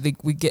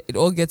that it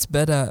all gets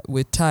better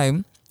with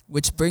time,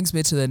 which brings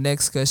me to the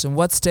next question.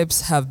 What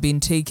steps have been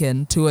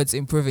taken towards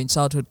improving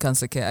childhood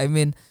cancer care? I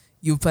mean,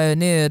 you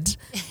pioneered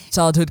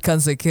childhood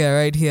cancer care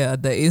right here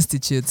at the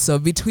Institute. So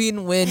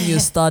between when you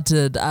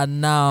started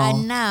and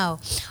now.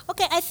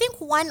 Okay, I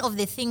think one of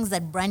the things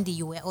that, Brandy,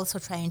 you were also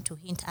trying to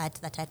hint at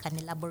that I can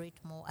elaborate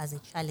more as a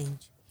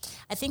challenge,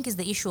 I think is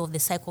the issue of the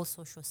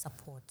psychosocial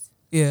support.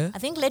 I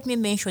think let me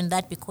mention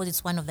that because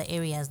it's one of the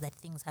areas that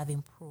things have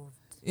improved.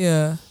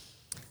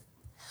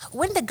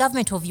 When the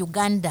government of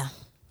Uganda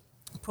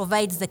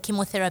provides the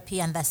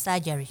chemotherapy and the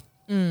surgery,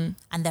 and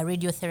the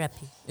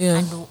radiotherapy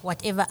and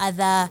whatever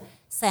other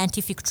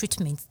scientific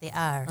treatments there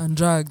are. And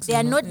drugs. They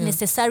are not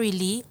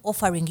necessarily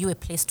offering you a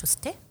place to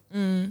stay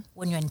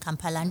when you're in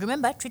Kampala. And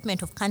remember,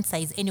 treatment of cancer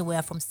is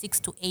anywhere from 6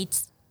 to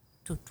 8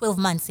 to 12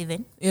 months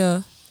even.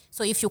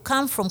 So if you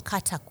come from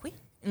Katakwi,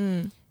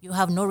 you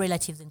have no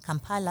relatives in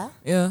Kampala.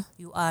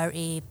 You are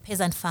a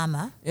peasant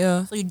farmer.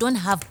 So you don't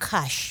have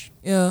cash.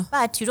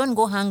 But you don't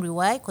go hungry.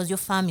 Why? Because your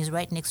farm is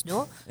right next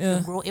door. You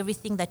grow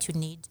everything that you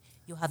need.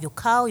 You have your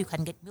cow, you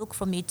can get milk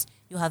from it.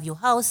 You have your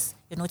house,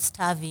 you're not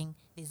starving.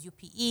 There's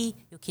UPE,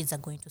 your kids are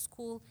going to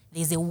school.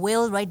 There's a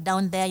well right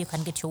down there. You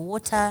can get your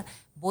water,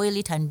 boil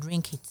it and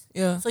drink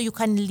it. So you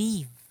can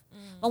live.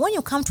 But when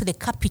you come to the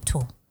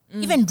capital,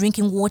 even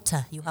drinking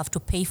water, you have to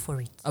pay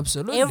for it.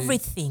 Absolutely.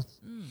 Everything.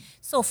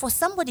 So for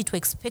somebody to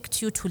expect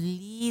you to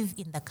live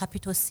in the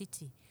capital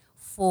city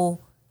for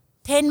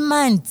 10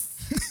 months,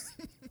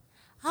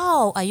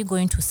 how are you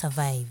going to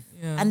survive?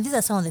 And these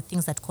are some of the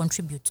things that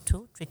contribute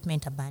to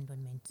treatment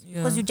abandonment.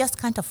 Because you just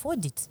can't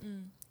afford it.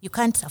 You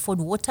can't afford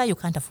water, you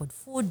can't afford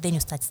food, then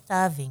you start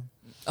starving.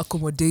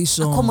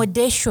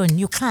 Accommodation,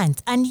 you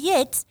can't. And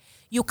yet,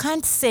 you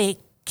can't say,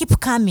 keep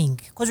coming.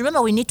 Because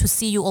remember, we need to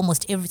see you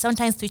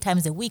sometimes 3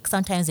 times a week,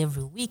 sometimes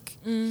every week.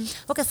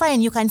 Okay,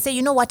 fine, you can say,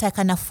 you know what, I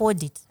can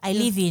afford it. I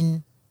live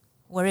in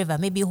wherever,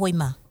 maybe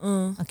Hoima.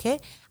 Okay?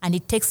 And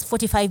it takes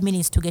 45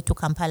 minutes to get to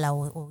Kampala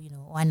or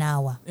 1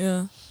 hour.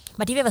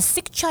 But if you have a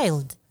sick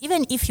child,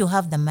 even if you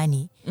have the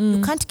money,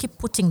 you can't keep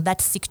putting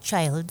that sick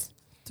child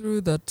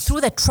through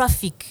the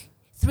traffic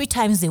 3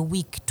 times a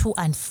week, to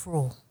and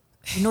fro.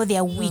 They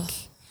are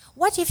weak.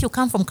 What if you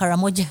come from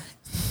Karamoja?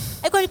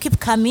 Are you going to keep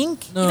coming,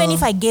 even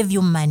if I gave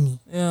you money?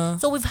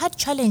 So we've had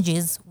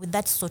challenges with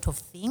that sort of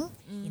thing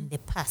in the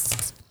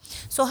past.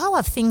 So how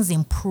have things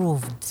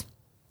improved?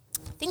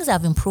 Things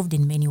have improved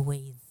in many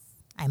ways,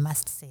 I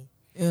must say.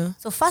 Yeah.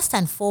 So first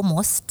and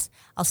foremost,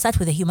 I'll start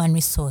with the human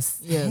resource.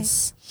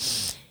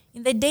 Yes.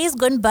 In the days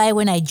gone by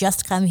when I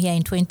just come here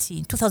in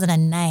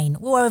 2009,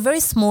 we were a very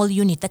small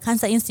unit. The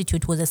Cancer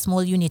Institute was a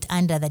small unit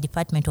under the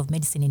Department of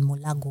Medicine in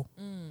Mulago.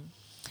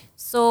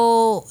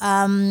 So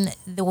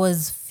there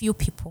was few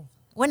people.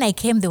 When I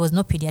came, there was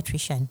no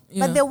pediatrician.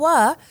 Yeah. But there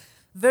were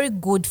very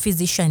good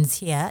physicians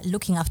here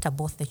looking after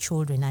both the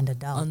children and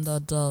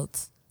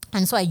adults.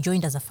 And so I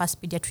joined as a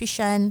first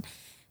pediatrician.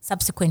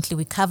 Subsequently,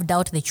 we carved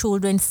out the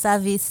children's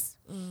service.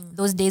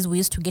 Those days, we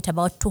used to get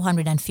about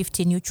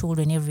 250 new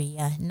children every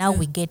year. Now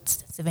we get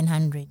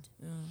 700.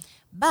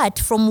 But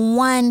from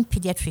one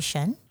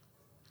pediatrician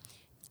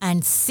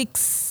and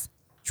 6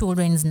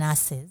 children's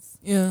nurses,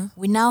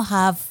 we now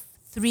have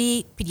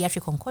 3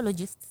 pediatric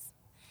oncologists.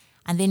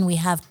 And then we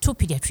have 2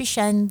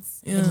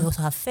 pediatricians. And we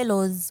also have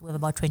fellows. We have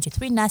about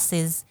 23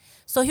 nurses.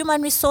 So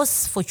human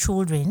resource for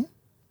children,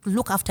 to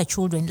look after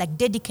children, like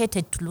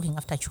dedicated to looking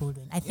after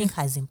children, I think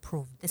has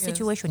improved. The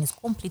situation is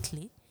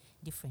completely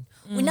different.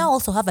 We now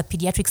also have a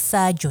pediatric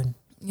surgeon,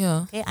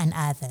 okay, and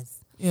others.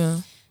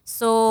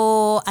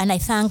 So, and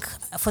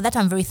for that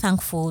I'm very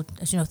thankful,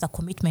 the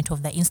commitment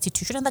of the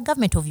institution and the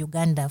government of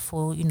Uganda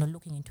for,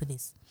 looking into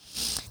this.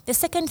 The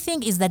second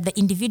thing is that the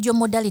individual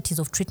modalities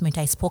of treatment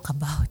I spoke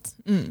about,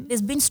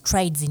 there's been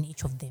strides in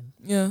each of them.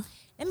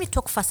 Let me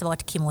talk first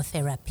about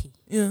chemotherapy.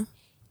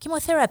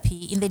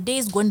 Chemotherapy, in the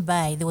days gone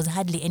by, there was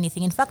hardly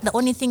anything. In fact, the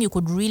only thing you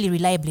could really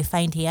reliably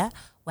find here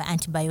were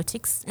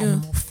antibiotics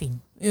and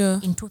morphine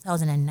in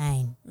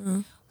 2009.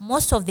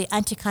 Most of the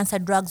anti-cancer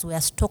drugs were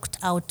stocked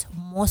out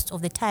most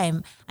of the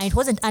time, and it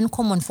wasn't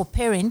uncommon for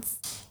parents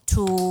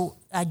to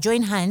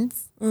join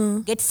hands,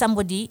 get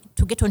somebody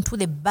to get onto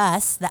the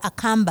bus, the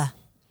Akamba,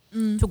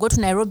 to go to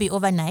Nairobi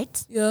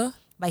overnight.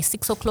 By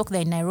 6 o'clock,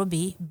 they're in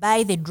Nairobi,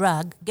 buy the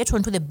drug, get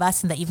onto the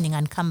bus in the evening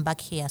and come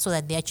back here so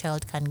that their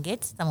child can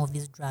get some of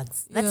these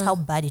drugs. That's how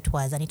bad it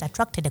was, and it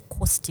attracted a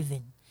cost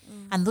even.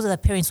 And those are the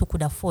parents who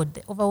could afford.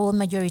 The overall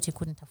majority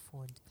couldn't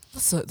afford.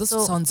 This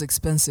sounds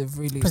expensive,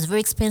 really. It was very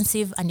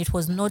expensive, and it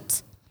was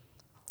not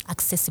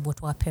accessible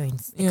to our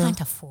parents. They can't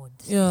afford.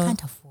 They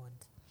can't afford.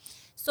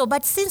 So,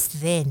 but since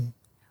then,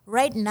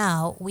 right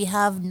now, we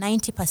have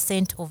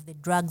 90% of the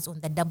drugs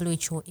on the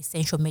WHO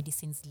essential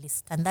medicines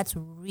list, and that's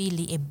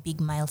really a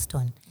big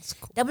milestone.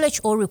 Cool.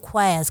 WHO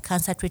requires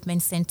cancer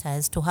treatment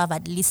centers to have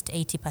at least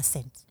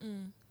 80%.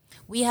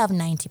 We have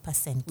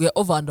 90%. We're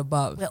over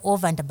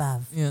and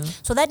above.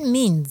 So that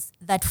means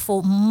that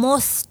for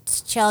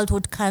most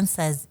childhood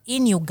cancers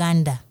in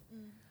Uganda,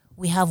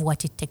 we have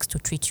what it takes to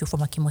treat you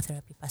from a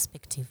chemotherapy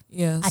perspective.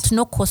 At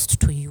no cost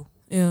to you.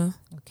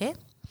 Okay?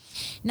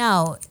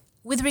 Now,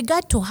 with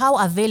regard to how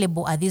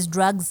available are these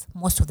drugs,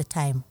 most of the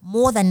time,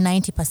 more than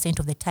 90%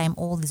 of the time,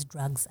 all these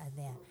drugs are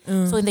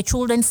there. So in the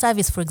children's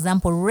service, for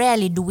example,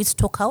 rarely do we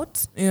stock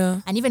out.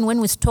 And even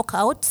when we stock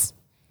out,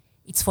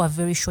 it's for a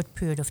very short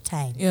period of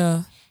time.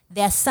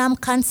 There are some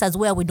cancers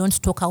where we don't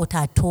stock out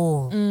at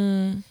all.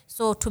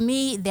 So to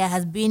me, there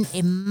has been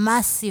a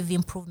massive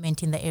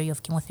improvement in the area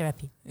of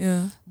chemotherapy.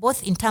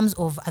 Both in terms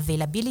of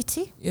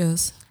availability.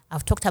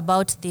 I've talked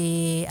about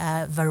the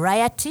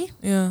variety.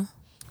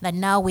 That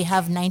now we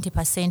have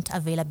 90%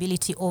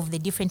 availability of the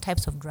different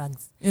types of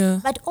drugs.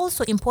 But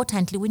also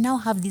importantly, we now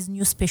have these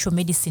new special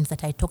medicines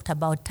that I talked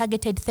about,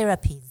 targeted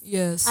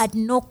therapies. At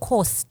no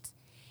cost.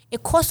 A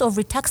cost of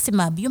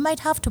rituximab, you might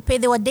have to pay,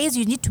 there were days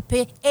you need to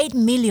pay 8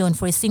 million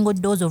for a single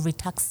dose of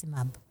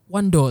rituximab.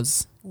 One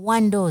dose?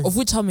 One dose. Of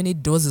which how many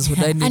doses would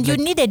I need? And you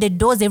needed a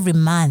dose every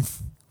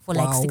month for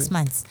like 6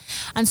 months.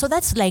 And so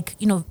that's like,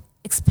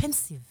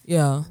 expensive.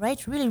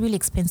 Right? Really, really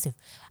expensive.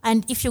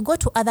 And if you go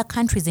to other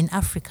countries in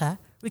Africa,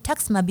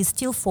 rituximab is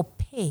still for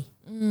pay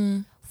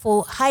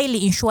for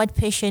highly insured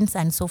patients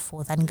and so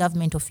forth, and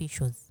government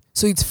officials.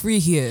 So it's free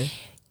here?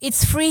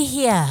 It's free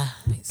here.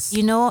 Nice.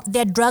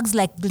 There are drugs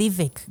like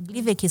Glivec.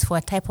 Glivec is for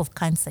a type of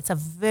cancer. It's a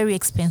very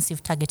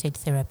expensive targeted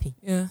therapy.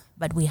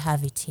 But we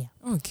have it here.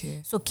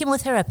 Okay. So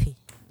chemotherapy,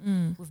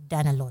 we've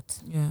done a lot.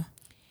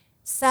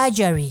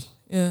 Surgery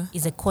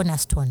is a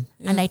cornerstone.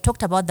 And I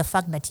talked about the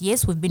fact that,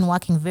 yes, we've been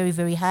working very,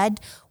 very hard.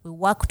 We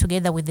work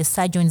together with the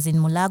surgeons in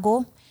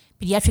Mulago.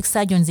 Pediatric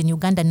surgeons in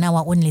Uganda now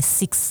are only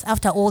 6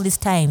 after all this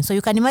time. So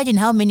you can imagine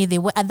how many they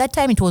were. At that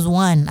time, it was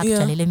 1,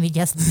 actually. Let me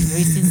just be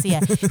very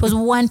sincere. It was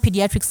 1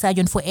 pediatric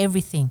surgeon for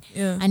everything.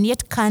 And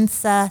yet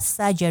cancer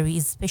surgery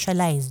is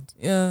specialized.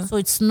 So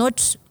it's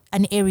not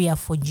an area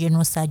for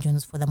general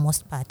surgeons for the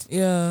most part.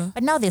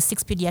 But now there's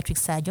 6 pediatric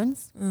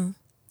surgeons.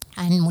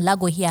 And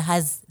Mulago here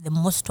has the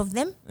most of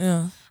them.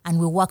 And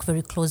we work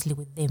very closely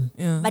with them.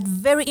 But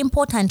very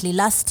importantly,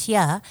 last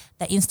year,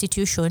 the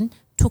institution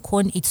took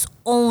on its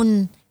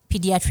own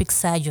pediatric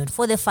surgeon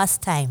for the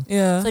first time.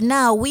 So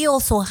now we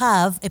also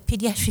have a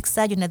pediatric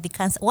surgeon at the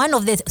cancer. One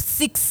of the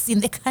 6 in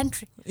the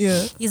country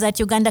is at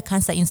Uganda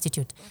Cancer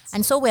Institute.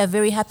 And so we are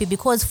very happy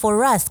because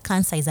for us,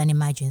 cancer is an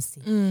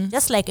emergency.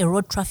 Just like a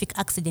road traffic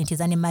accident is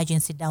an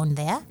emergency down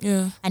there.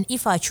 And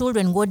if our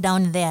children go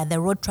down there, the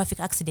road traffic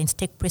accidents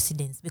take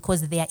precedence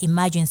because they are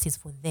emergencies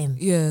for them.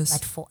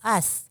 But for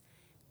us,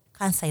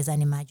 cancer is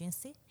an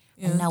emergency.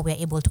 And now we are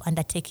able to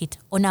undertake it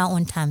on our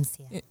own terms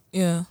here.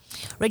 Yeah.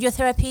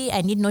 Radiotherapy,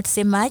 I need not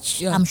say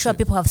much. I'm sure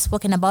people have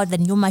spoken about the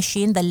new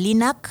machine, the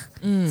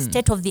LINAC,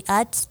 state of the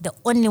art, the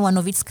only one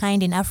of its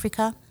kind in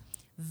Africa.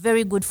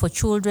 Very good for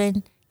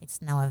children.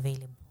 It's now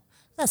available.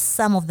 Those are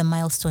some of the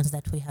milestones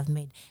that we have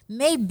made.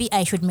 Maybe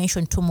I should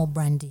mention two more,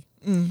 Brandy.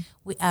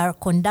 We are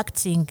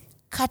conducting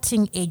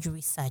cutting-edge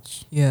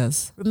research.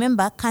 Yes.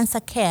 Remember, cancer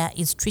care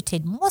is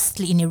treated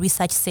mostly in a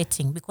research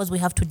setting because we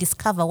have to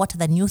discover what are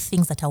the new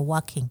things that are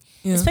working,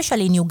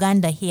 especially in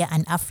Uganda here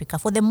and Africa.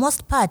 For the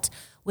most part,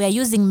 we are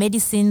using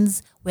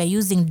medicines, we are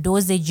using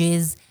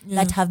dosages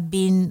that have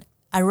been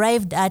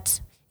arrived at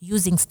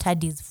using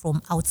studies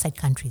from outside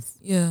countries.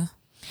 Yeah.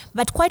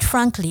 But quite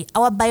frankly,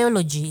 our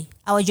biology,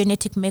 our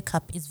genetic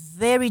makeup is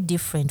very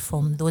different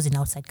from those in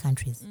outside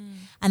countries.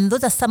 And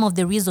those are some of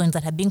the reasons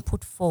that are being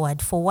put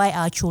forward for why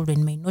our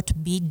children may not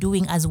be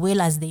doing as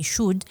well as they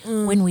should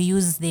when we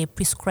use the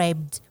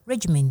prescribed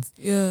regimens.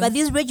 But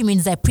these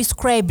regimens are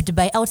prescribed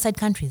by outside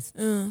countries.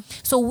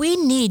 So we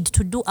need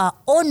to do our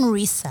own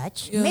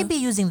research, maybe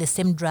using the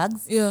same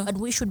drugs, but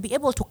we should be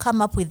able to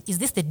come up with, is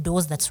this the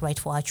dose that's right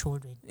for our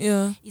children?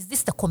 Is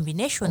this the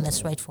combination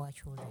that's right for our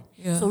children?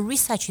 So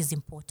research is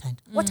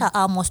important. What are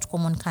our most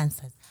common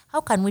cancers? How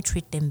can we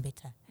treat them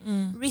better?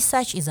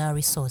 Research is our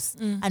resource.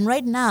 And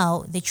right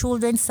now, the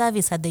Children's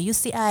Service at the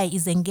UCI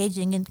is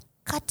engaging in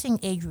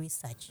cutting-edge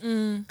research,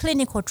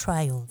 clinical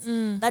trials.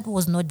 That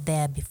was not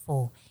there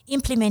before.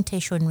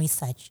 Implementation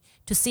research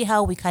to see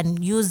how we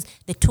can use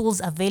the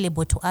tools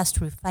available to us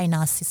to refine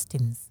our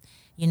systems.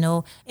 You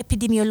know,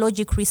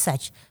 epidemiologic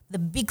research, the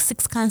big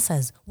 6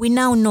 cancers, we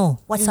now know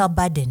what's our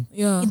burden.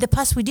 In the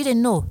past, we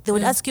didn't know. They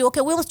would ask you,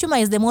 okay, Wilms tumor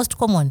is the most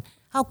common.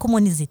 How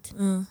common is it?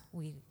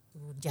 We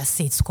would just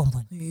say it's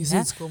common.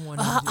 It's common.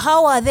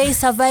 How are they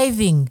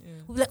surviving?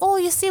 We're like, oh,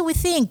 you see, we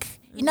think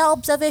in our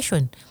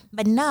observation.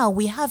 But now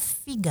we have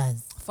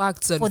figures.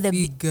 Facts and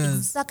figures.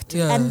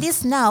 Exactly. And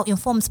this now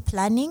informs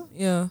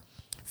planning.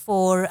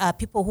 For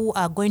people who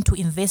are going to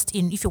invest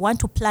in, if you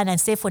want to plan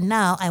and say, for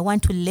now, I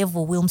want to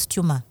level Wilms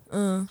tumor.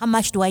 How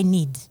much do I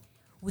need?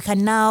 We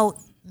can now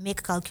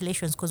make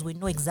calculations because we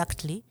know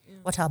exactly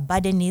what our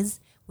burden is.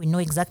 We know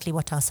exactly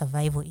what our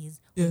survival is.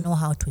 We know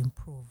how to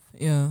improve.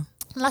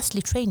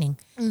 Lastly, training.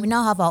 We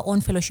now have our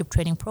own fellowship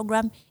training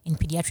program in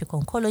pediatric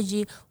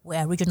oncology.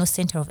 We're a regional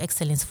center of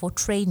excellence for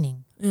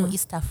training for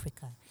East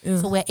Africa.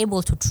 So we're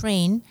able to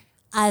train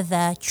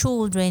other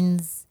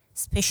children's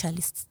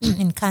specialists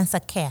in cancer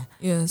care.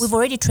 We've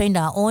already trained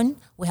our own.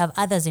 We have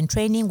others in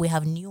training. We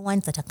have new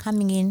ones that are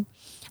coming in.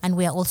 And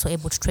we are also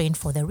able to train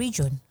for the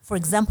region. For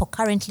example,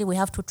 currently we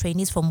have 2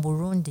 trainees from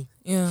Burundi.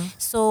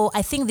 So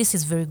I think this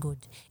is very good.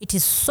 It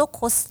is so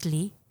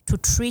costly to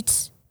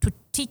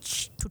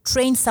teach, to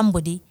train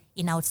somebody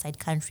in outside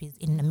countries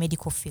in the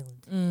medical field.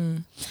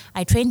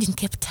 I trained in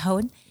Cape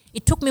Town.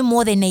 It took me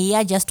more than a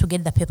year just to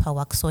get the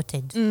paperwork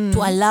sorted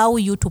to allow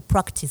you to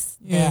practice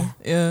there,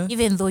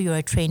 even though you're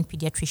a trained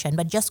pediatrician,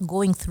 but just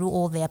going through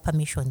all their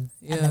permissions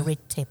and the red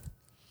tape,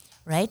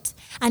 right?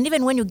 And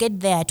even when you get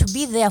there, to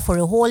be there for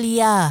a whole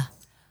year,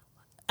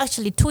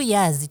 actually 2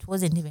 years, it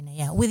wasn't even a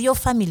year, with your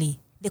family,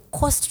 the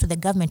cost to the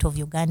government of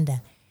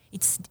Uganda,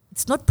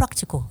 it's not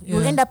practical.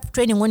 You'll end up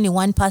training only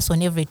one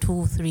person every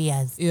 2-3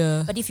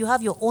 years. But if you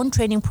have your own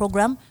training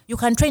program, you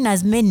can train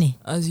as many.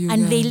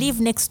 And they live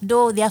next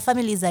door. Their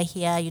families are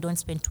here. You don't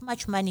spend too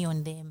much money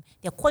on them.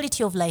 Their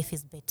quality of life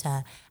is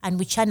better. And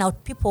we churn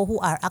out people who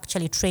are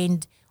actually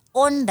trained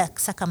on the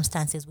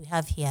circumstances we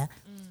have here.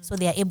 So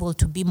they are able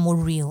to be more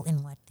real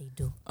in what they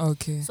do.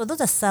 So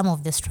those are some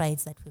of the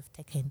strides that we've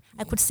taken.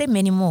 I could say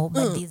many more,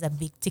 but these are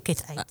big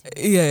ticket items. I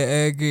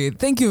agree.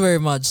 Thank you very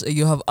much.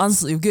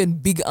 You've given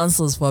big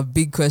answers for a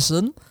big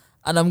question.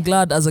 And I'm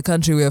glad as a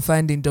country we are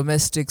finding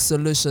domestic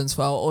solutions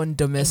for our own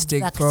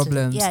domestic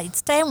problems. Yeah,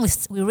 it's time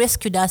we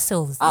rescued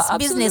ourselves. This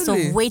business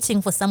of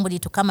waiting for somebody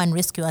to come and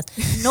rescue us.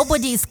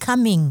 Nobody is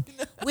coming.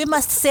 We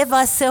must save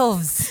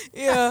ourselves.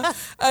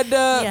 And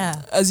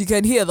as you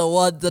can hear,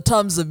 the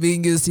terms are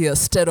being used here: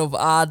 state of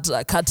art,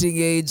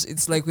 cutting edge.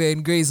 It's like we're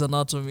in Grey's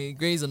Anatomy.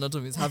 Grey's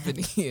Anatomy is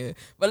happening here.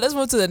 But let's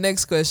move to the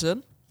next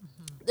question.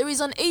 There is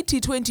an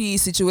 80-20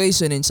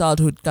 situation in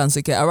childhood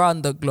cancer care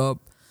around the globe.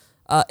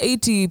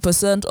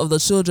 80% of the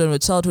children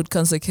with childhood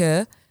cancer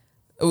care,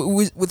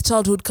 with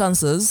childhood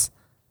cancers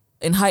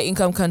in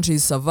high-income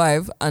countries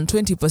survive, and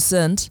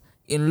 20%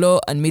 in low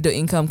and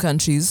middle-income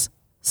countries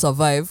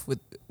survive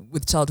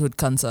with childhood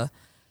cancer.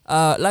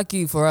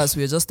 Lucky for us,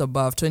 we are just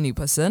above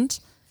 20%.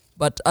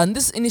 And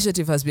this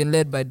initiative has been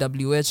led by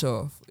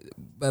WHO,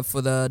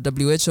 for the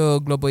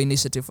WHO Global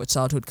Initiative for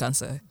Childhood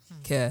Cancer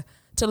Care.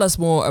 Tell us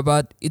more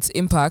about its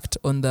impact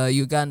on the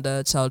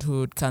Uganda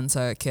childhood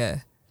cancer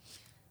care.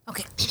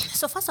 Okay,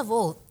 so first of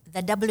all,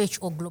 the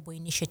WHO Global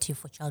Initiative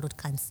for Childhood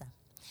Cancer,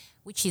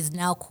 which is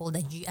now called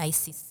the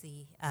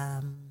GICC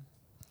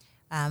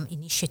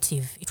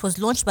initiative. It was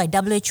launched by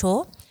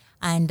WHO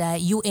and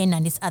UN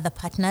and its other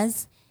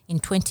partners in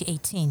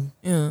 2018.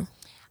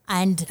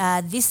 And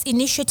this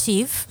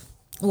initiative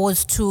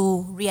was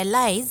to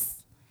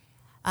realize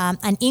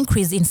an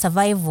increase in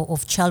survival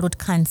of childhood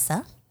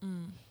cancer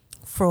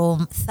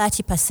from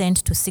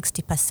 30% to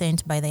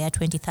 60% by the year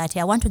 2030.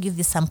 I want to give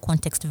this some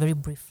context very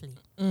briefly.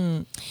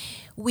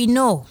 We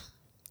know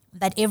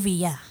that every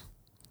year,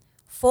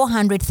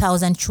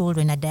 400,000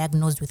 children are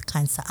diagnosed with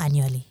cancer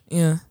annually.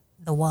 Yeah.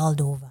 The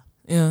world over.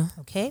 Yeah.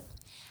 Okay?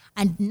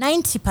 And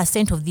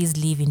 90% of these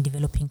live in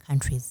developing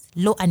countries,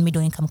 low and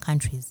middle income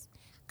countries,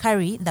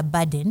 carry the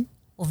burden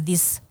of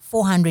these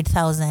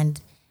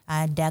 400,000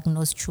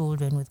 diagnosed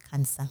children with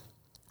cancer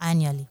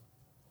annually.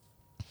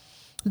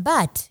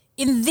 But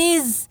in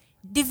these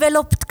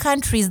developed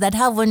countries that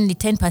have only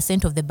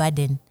 10% of the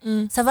burden,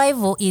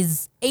 survival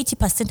is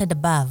 80% and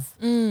above.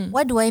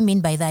 What do I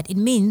mean by that? It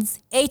means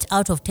 8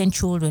 out of 10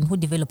 children who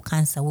develop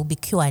cancer will be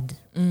cured.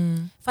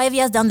 5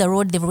 years down the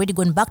road, they've already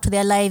gone back to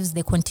their lives.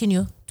 They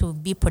continue to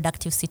be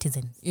productive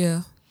citizens.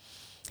 Yeah.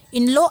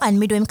 In low and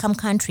middle income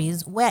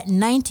countries, where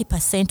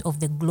 90%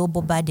 of the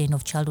global burden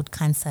of childhood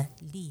cancer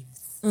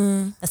lives,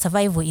 the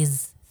survival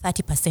is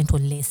 30% or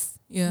less.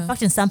 Yeah. In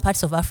fact, in some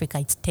parts of Africa,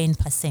 it's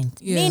 10%.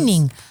 Yes.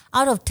 Meaning,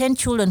 out of 10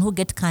 children who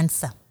get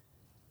cancer,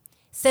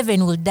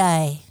 7 will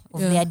die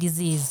of their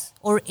disease,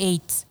 or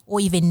 8, or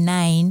even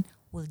 9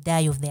 will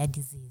die of their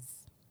disease.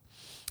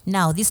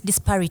 Now, this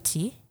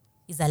disparity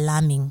is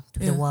alarming to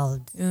the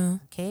world. Yeah.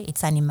 Okay,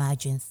 it's an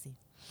emergency.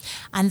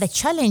 And the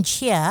challenge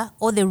here,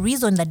 or the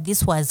reason that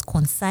this was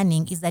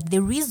concerning, is that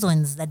the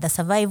reasons that the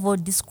survival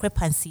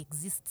discrepancy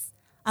exists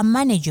are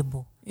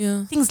manageable.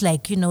 Yeah. Things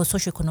like,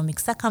 socioeconomic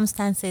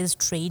circumstances,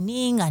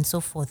 training, and so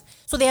forth.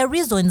 So there are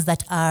reasons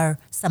that are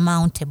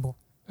surmountable.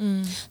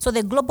 So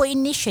the global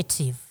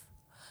initiative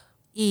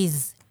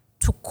is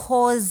to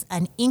cause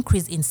an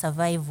increase in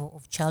survival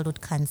of childhood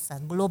cancer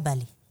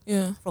globally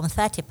from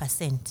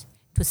 30%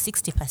 to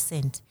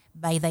 60%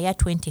 by the year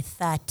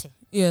 2030.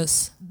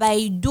 Yes.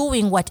 By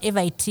doing whatever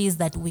it is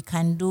that we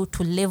can do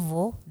to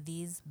level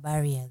these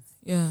barriers.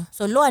 Yeah.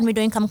 So low and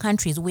middle income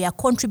countries, we are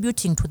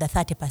contributing to the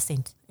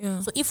 30%.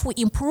 Yeah. So if we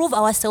improve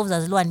ourselves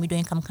as low and middle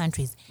income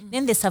countries,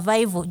 then the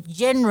survival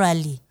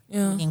generally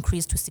will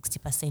increase to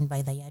 60%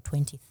 by the year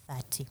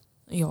 2030.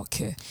 Yeah,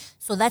 okay.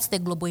 So that's the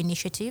global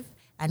initiative,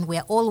 and we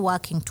are all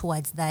working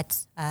towards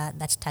that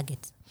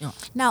target. Yeah.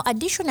 Now,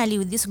 additionally,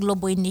 with this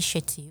global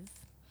initiative,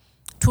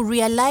 to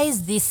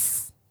realize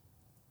this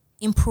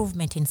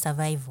improvement in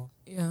survival,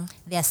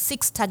 there are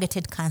 6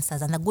 targeted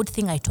cancers, and the good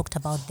thing I talked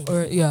about them.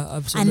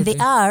 Absolutely. And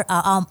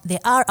they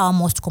are our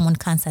most common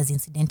cancers,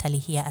 incidentally,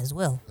 here as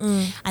well.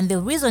 And the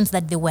reasons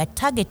that they were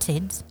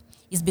targeted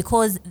is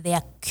because they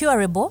are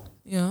curable.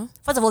 Yeah.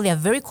 First of all, they are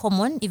very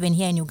common. Even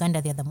here in Uganda,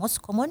 they are the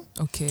most common.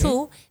 Okay.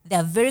 2, they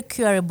are very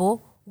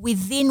curable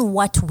within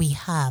what we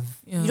have.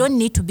 You don't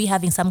need to be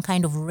having some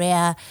kind of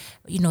rare,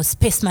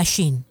 space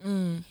machine.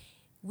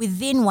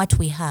 Within what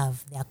we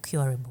have, they are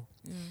curable.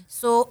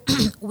 So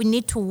we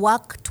need to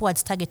work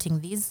towards targeting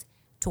these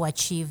to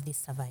achieve this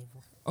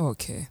survival.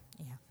 Okay.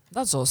 Yeah.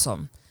 That's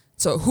awesome.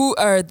 So who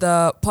are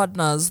the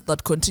partners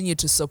that continue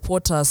to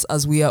support us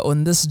as we are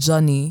on this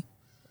journey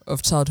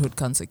of childhood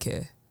cancer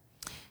care?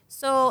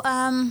 So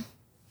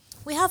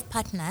we have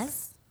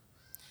partners.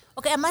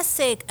 Okay, I must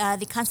say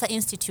the Cancer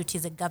Institute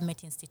is a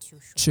government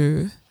institution.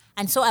 True.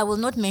 And so I will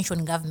not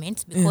mention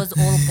government because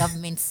all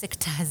government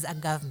sectors are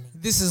government.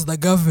 This is the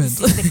government.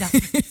 This is the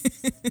government.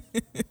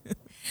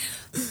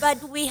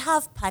 But we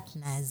have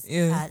partners,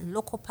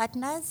 local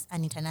partners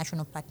and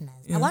international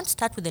partners. I want to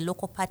start with the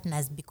local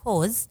partners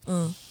because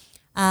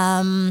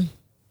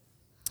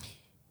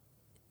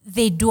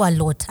they do a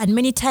lot. And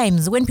many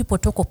times when people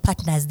talk of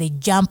partners, they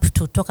jump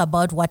to talk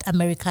about what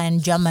American,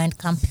 German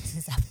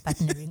companies are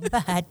partnering.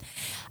 But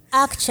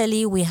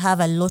actually, we have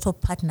a lot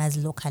of partners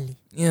locally.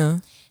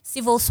 Yeah.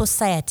 Civil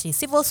society,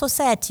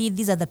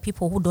 these are the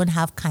people who don't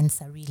have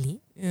cancer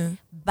really. Yeah.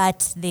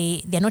 But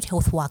they're not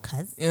health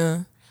workers.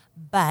 Yeah.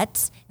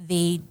 But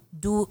they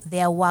do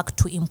their work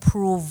to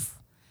improve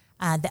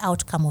the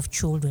outcome of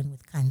children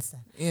with cancer.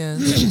 Yeah.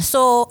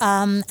 So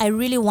I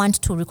really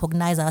want to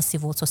recognize our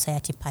civil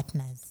society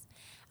partners.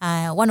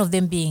 One of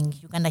them being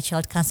Uganda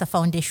Child Cancer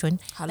Foundation.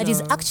 Hello. That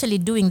is actually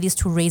doing this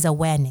to raise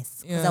awareness.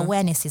 Because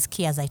awareness is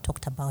key, as I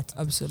talked about.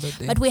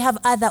 Absolutely. But we have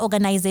other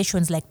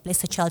organizations like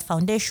Bless a Child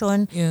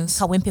Foundation,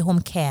 Kawempe Home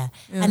Care.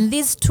 Yeah. And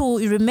these two,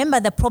 you remember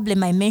the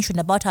problem I mentioned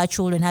about our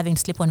children having to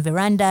sleep on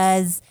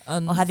verandas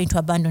or having to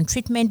abandon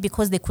treatment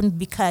because they couldn't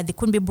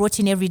be brought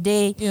in every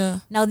day. Yeah.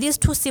 Now these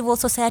two civil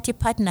society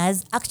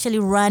partners actually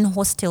run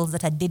hostels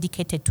that are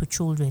dedicated to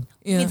children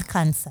with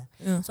cancer.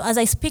 Yeah. So as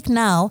I speak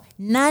now,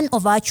 none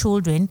of our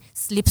children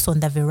sleeps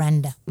on the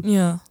veranda.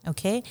 Yeah.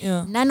 Okay?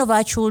 Yeah. None of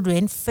our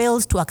children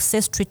fails to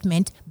access treatment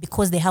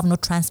because they have no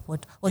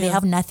transport or they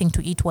have nothing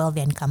to eat while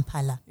they're in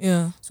Kampala.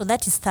 Yeah. So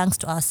that is thanks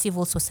to our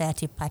civil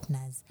society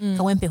partners.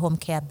 Kawempe Home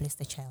Care, Bless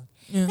the Child.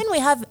 Yeah. Then we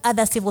have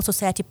other civil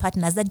society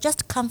partners that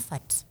just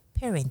comfort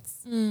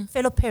parents,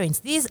 fellow parents.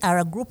 These are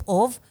a group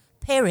of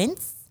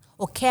parents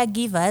or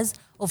caregivers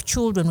of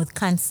children with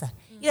cancer.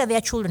 Either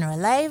their children are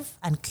alive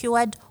and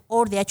cured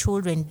or their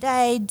children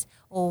died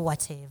or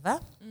whatever.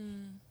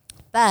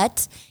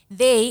 But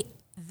they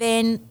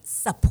then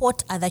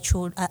support other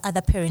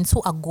other parents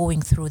who are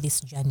going through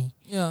this journey.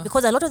 Yeah.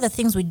 Because a lot of the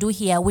things we do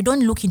here, we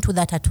don't look into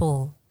that at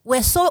all.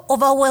 We're so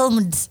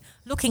overwhelmed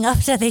looking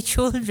after the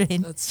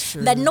children. That's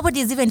true. That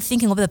nobody is even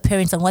thinking of the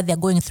parents and what they're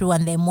going through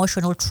and the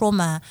emotional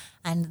trauma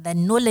and the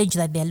knowledge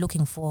that they're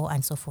looking for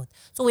and so forth.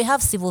 So we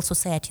have civil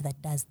society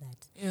that does that.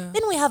 Yeah.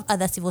 Then we have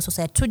other civil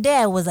society. Today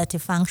I was at a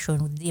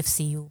function with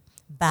DFCU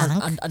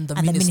Bank and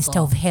the Minister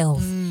of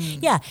Health.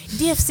 Yeah,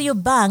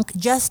 DFCU Bank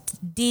just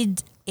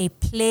did a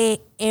play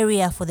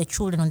area for the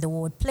children on the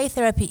ward. Play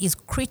therapy is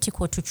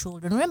critical to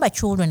children. Remember,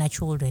 children are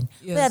children.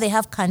 Yes. Whether they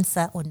have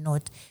cancer or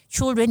not,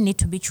 children need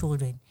to be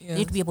children. Yes. They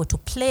need to be able to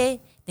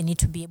play. They need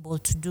to be able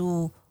to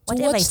do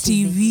whatever watch it is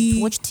they do, TV.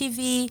 to watch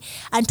TV,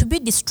 and to be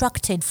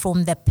distracted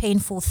from the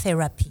painful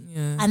therapy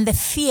and the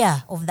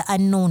fear of the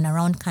unknown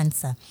around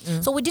cancer.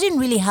 So we didn't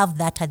really have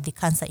that at the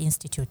Cancer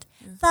Institute.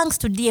 Thanks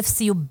to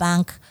DFCU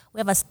Bank, we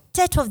have a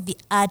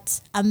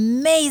state-of-the-art,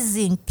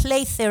 amazing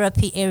play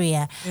therapy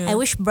area. I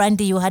wish,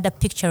 Brandy, you had a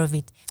picture of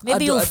it.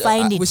 Maybe you'll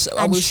find it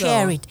and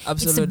share it.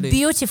 Absolutely. It's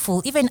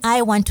beautiful. Even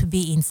I want to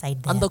be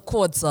inside there. And the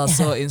quotes are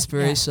so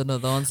inspirational,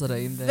 the ones that are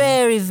in there.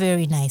 Very,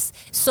 very nice.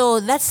 So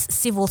that's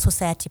civil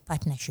society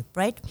partnership,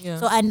 right? Yeah.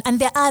 So and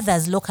there are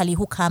others locally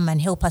who come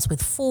and help us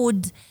with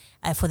food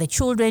for the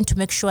children to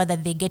make sure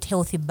that they get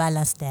healthy,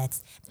 balanced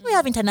diets. We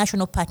have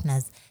international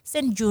partners.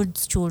 St.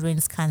 Jude's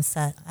Children's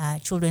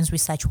Children's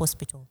Research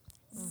Hospital.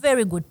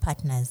 Very good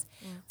partners.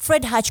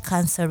 Fred Hutch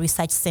Cancer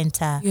Research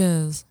Center.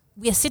 Yes.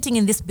 We are sitting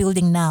in this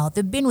building now.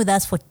 They've been with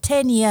us for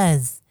 10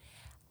 years.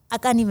 I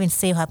can't even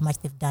say how much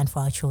they've done for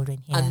our children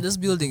here. And this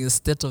building is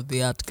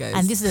state-of-the-art, guys.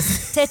 And this is a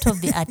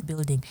state-of-the-art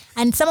building.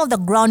 And some of the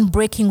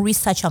groundbreaking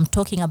research I'm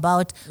talking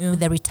about with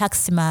the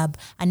rituximab,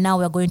 and now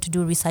we're going to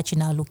do research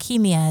in our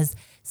leukemias.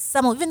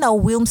 Even our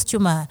Wilms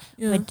tumor,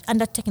 we're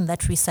undertaking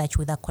that research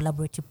with our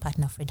collaborative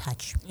partner, Fred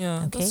Hutch.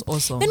 Yeah, that's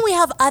awesome. Then we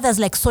have others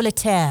like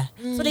Solitaire.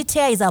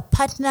 Solitaire is our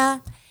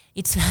partner.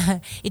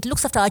 It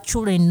looks after our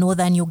children in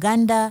northern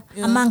Uganda,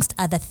 amongst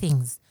other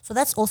things. So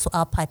that's also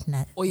our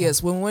partner. Oh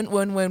yes, when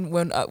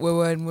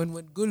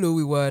Gulu,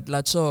 we were at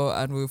Lacho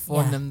and we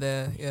found them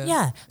there.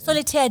 Yeah.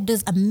 Solitaire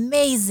does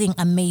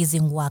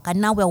amazing work, and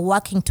now we're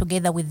working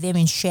together with them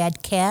in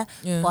shared care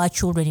for our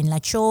children in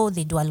Lacho.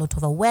 They do a lot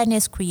of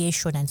awareness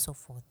creation and so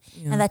forth,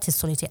 and that is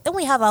Solitaire. Then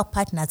we have our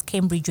partners,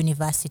 Cambridge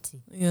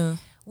University.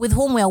 With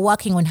whom we are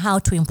working on how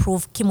to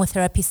improve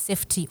chemotherapy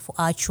safety for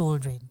our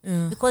children.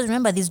 Because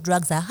remember, these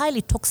drugs are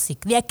highly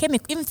toxic. They are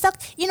chemical. In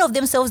fact, in of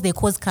themselves, they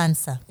cause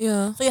cancer.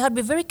 So you have to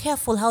be very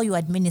careful how you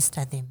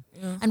administer them.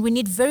 And we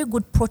need very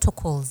good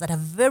protocols that are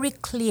very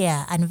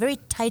clear and very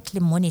tightly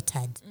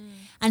monitored.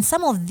 And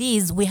some of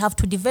these, we have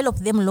to develop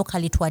them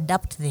locally to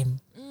adapt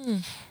them.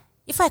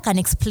 If I can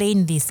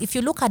explain this, if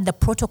you look at the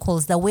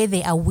protocols, the way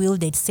they are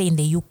wielded, say in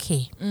the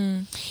UK,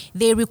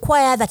 they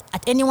require that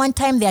at any one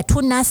time there are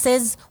two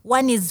nurses,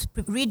 one is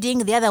reading,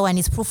 the other one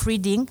is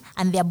proofreading,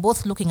 and they are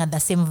both looking at the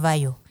same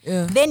vial.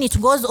 Then it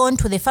goes on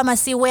to the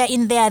pharmacy where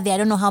in there I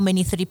don't know how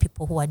many, 3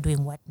 people who are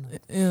doing what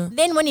not.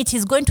 Then when it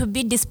is going to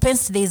be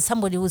dispensed, there is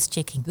somebody who's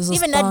checking.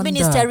 Even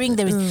administering,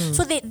 there is.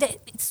 So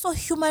it's so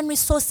human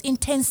resource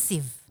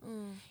intensive.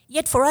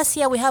 Yet for us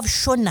here, we have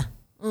Shona.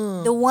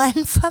 The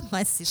one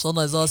pharmacist.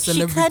 Shona is our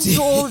celebrity. She can't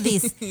do all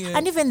this.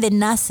 And even the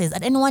nurses,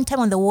 at any one time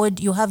on the ward,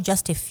 you have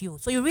just a few.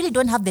 So you really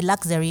don't have the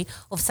luxury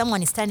of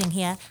someone is standing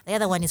here, the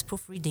other one is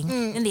proofreading,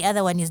 and the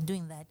other one is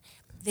doing that.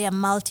 They are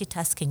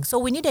multitasking. So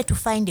we needed to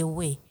find a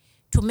way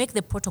to make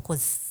the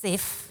protocols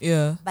safe,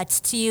 but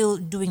still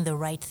doing the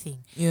right thing.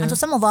 And so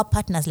some of our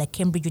partners, like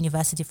Cambridge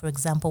University, for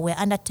example, we're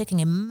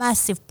undertaking a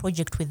massive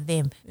project with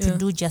them to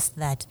do just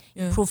that,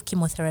 improve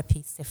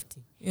chemotherapy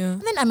safety.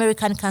 And then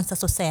American Cancer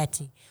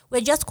Society,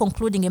 we're just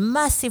concluding a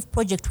massive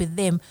project with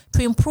them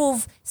to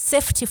improve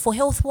safety for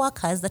health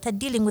workers that are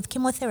dealing with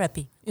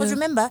chemotherapy. Because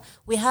remember,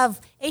 we have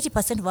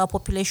 80% of our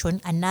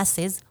population are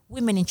nurses,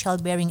 women in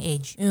childbearing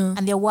age,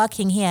 and they're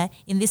working here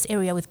in this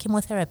area with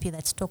chemotherapy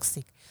that's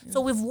toxic. So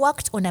we've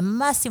worked on a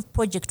massive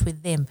project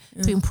with them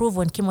to improve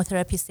on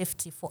chemotherapy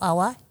safety for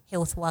our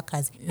health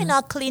workers, and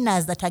our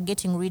cleaners that are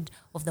getting rid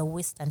of the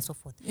waste and so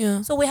forth.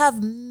 So we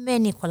have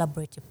many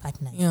collaborative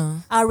partners.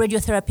 Our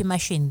radiotherapy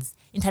machines,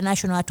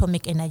 International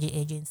Atomic Energy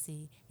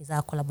Agency is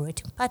our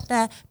collaborating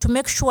partner to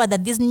make sure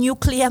that these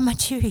nuclear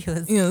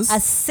materials are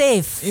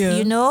safe,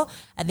 they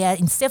are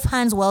in safe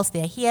hands whilst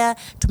they're here,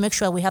 to make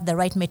sure we have the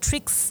right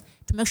metrics,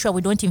 to make sure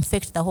we don't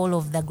infect the whole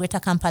of the greater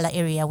Kampala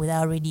area with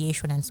our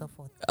radiation and so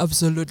forth.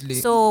 Absolutely.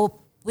 So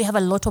we have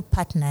a lot of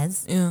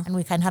partners, and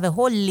we can have a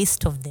whole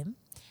list of them.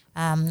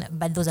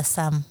 But those are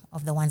some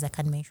of the ones I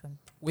can mention.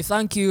 We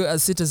thank you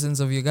as citizens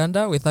of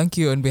Uganda. We thank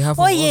you on behalf of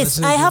all the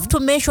children. I have to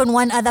mention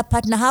one other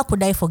partner. How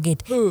could I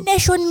forget?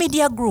 Nation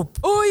Media Group.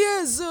 Oh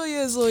yes.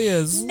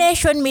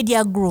 Nation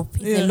Media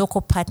Group is a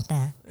local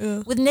partner.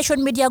 With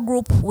Nation Media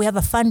Group, we have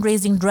a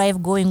fundraising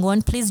drive going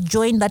on. Please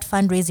join that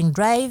fundraising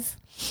drive.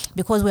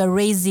 because we're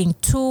raising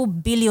 2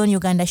 billion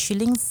Uganda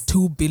shillings.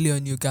 2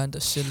 billion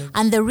Uganda shillings.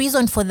 And the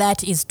reason for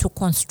that is to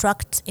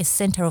construct a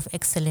center of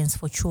excellence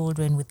for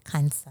children with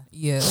cancer.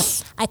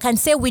 Yes. I can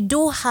say we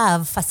do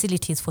have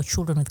facilities for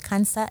children with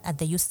cancer at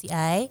the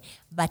UCI,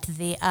 but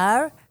they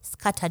are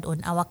scattered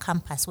on our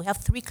campus. We have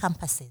 3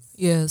 campuses.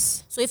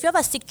 Yes. So if you have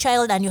a sick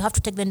child and you have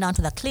to take them down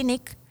to the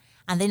clinic,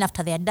 and then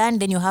after they are done,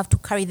 then you have to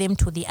carry them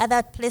to the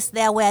other place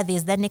there where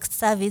there's the next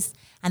service,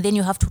 and then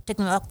you have to take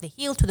them up the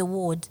hill to the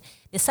ward.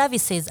 The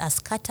services are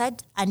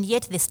scattered, and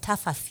yet the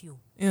staff are few.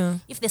 Yeah.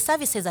 If the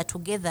services are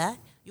together,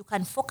 you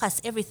can focus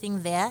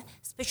everything there,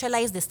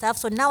 specialize the staff.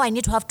 So now I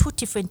need to have 2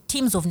 different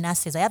teams of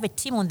nurses. I have a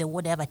team on the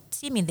ward, I have a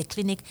team in the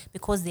clinic,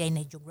 because they are in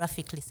a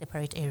geographically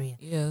separate area.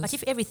 Yes. But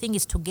if everything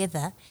is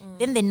together,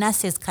 then the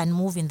nurses can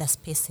move in the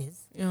spaces.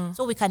 Yeah.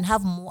 So we can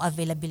have more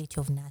availability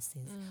of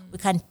nurses. We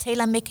can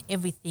tailor make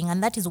everything,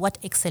 and that is what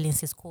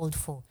excellence is called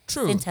for.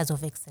 True. Centers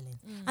of excellence.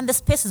 And the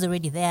space is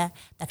already there.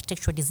 The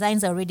architectural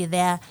designs are already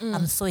there.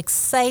 I'm so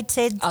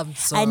excited.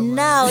 And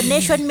now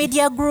Nation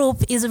Media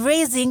Group is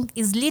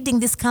leading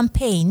this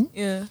campaign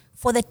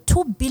for the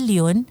 2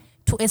 billion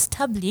to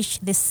establish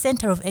the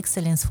Center of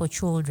Excellence for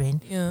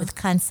Children with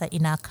cancer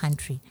in our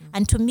country.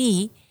 And to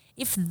me,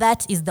 if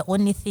that is the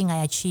only thing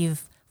I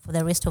achieve for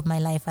the rest of my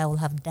life, I'll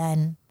have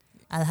done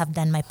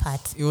my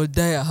part. You will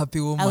die a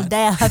happy woman. I will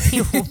die a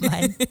happy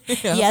woman.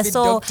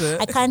 So doctor.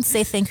 I can't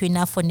say thank you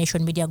enough for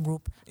Nation Media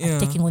Group for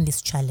taking on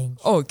this challenge.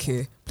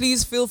 Okay.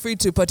 Please feel free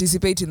to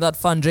participate in that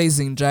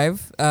fundraising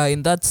drive.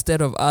 In that state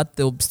of art,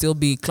 there will still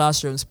be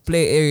classrooms,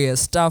 play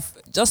areas, staff,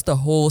 just the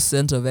whole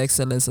center of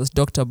excellence, as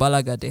Dr.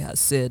 Balagade has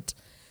said.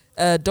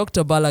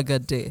 Dr.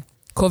 Balagade,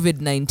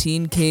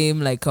 COVID-19 came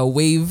like a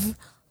wave,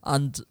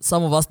 and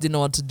some of us didn't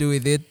know what to do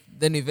with it.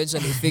 Then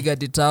eventually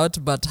figured it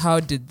out. But how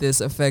did this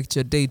affect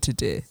your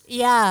day-to-day?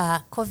 Yeah,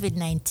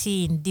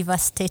 COVID-19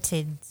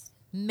 devastated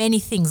many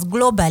things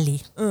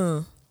globally.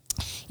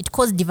 It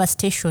caused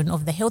devastation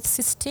of the health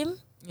system.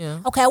 Yeah.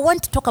 Okay, I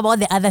want to talk about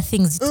the other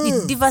things.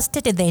 It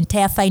devastated the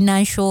entire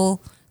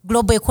financial,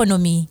 global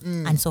economy,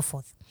 and so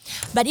forth.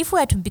 But if we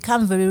are to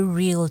become very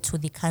real to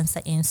the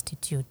Cancer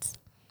Institute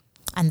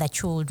and the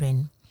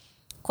children,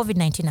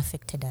 COVID-19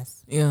 affected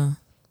us. Yeah.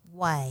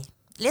 Why?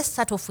 Let's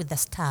start off with the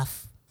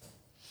staff.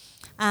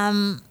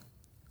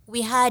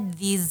 We had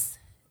these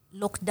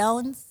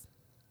lockdowns,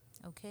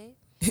 okay?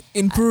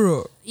 In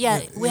Peru.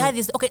 We had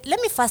this. Okay, let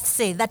me first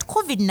say that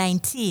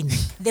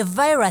COVID-19, the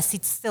virus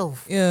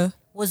itself,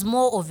 was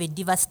more of a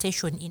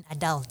devastation in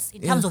adults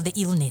in terms of the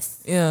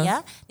illness.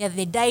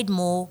 They died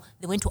more,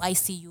 they went to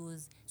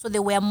ICUs, so they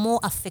were more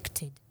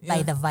affected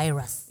by the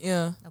virus.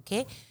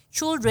 Okay?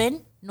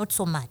 Children, not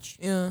so much.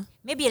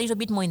 Maybe a little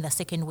bit more in the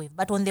second wave,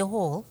 but on the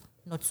whole,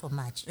 not so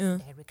much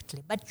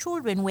directly. But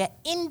children were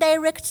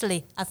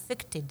indirectly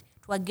affected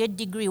to a great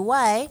degree.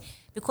 Why?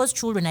 Because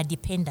children are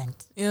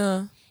dependent.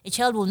 A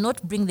child will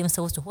not bring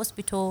themselves to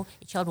hospital.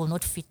 A child will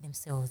not feed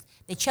themselves.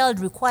 The child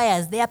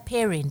requires their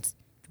parent.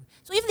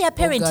 So if their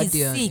parent is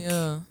sick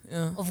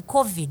of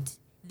COVID,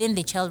 then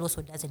the child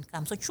also doesn't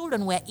come. So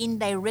children were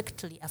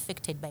indirectly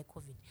affected by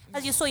COVID.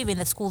 As you saw, even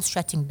the schools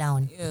shutting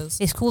down.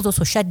 The schools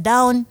also shut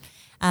down.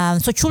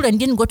 So children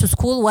didn't go to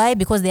school. Why?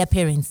 Because their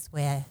parents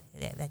were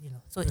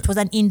So it was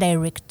an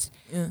indirect,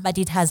 but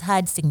it has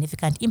had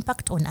significant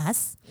impact on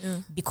us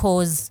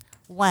because,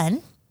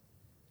 one,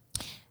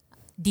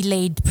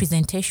 delayed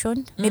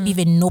presentation, maybe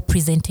even no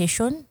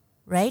presentation,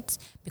 right?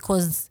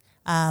 Because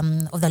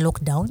of the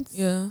lockdowns.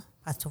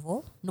 First of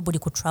all, nobody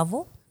could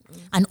travel.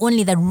 And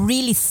only the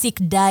really sick,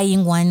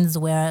 dying ones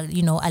were,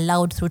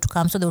 allowed through to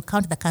come. So they would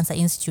come to the Cancer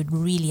Institute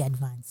really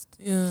advanced.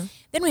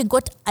 Then we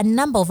got a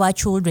number of our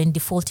children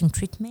defaulting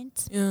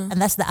treatment. And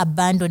that's the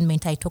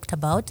abandonment I talked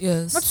about.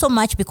 Not so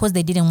much because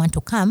they didn't want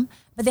to come,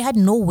 but they had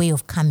no way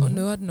of coming.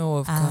 They had no way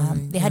of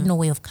coming. They had no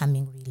way of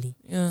coming, really.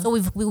 So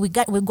we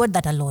got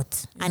that a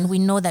lot. And we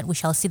know that we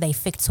shall see the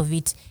effects of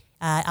it.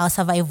 Our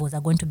survivors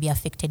are going to be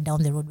affected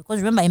down the road. Because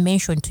remember, I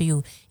mentioned to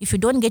you, if you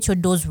don't get your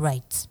dose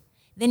right,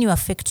 then you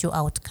affect your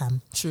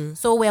outcome. True.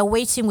 So we are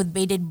waiting with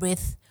bated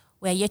breath.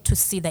 We are yet to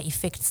see the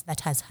effects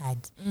that has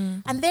had.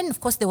 And then, of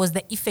course, there was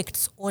the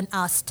effects on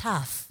our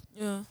staff.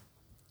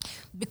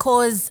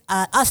 Because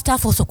our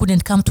staff also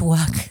couldn't come to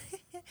work.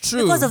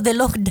 True. Because of the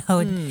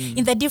lockdown.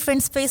 In the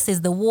different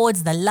spaces, the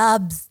wards, the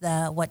labs,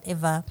 the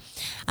whatever.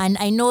 And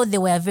I know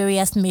there were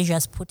various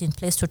measures put in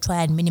place to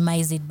try and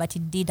minimize it, but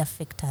it did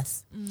affect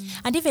us.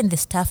 And even the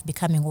staff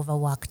becoming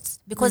overworked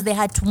because they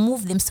had to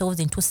move themselves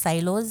into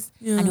silos.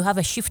 And you have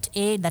a shift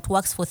A that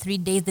works for 3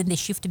 days, then the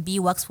shift B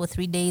works for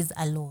 3 days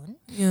alone.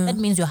 That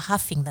means you're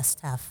halving the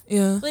staff.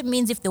 So it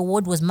means if the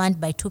ward was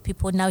manned by 2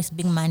 people, now it's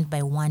being manned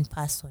by 1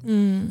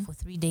 person for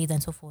 3 days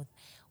and so forth,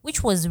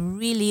 which was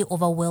really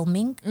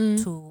overwhelming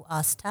to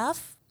our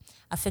staff,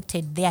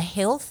 affected their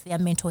health, their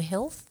mental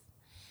health,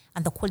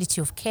 and the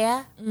quality of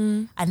care.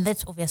 And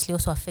that obviously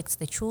also affects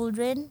the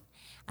children.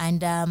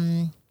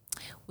 And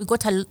we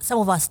got some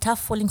of our staff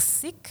falling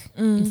sick.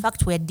 In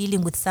fact, we're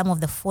dealing with some of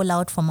the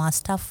fallout from our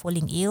staff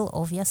falling ill,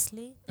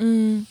 obviously.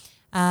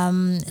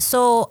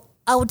 So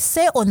I would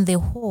say on the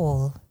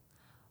whole,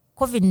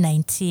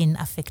 COVID-19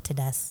 affected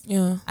us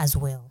as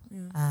well.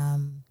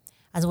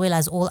 As well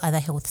as all other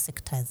health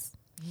sectors.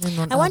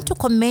 I want to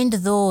commend,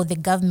 though, the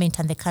government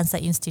and the Cancer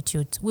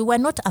Institute. We were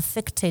not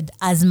affected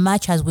as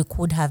much as we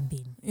could have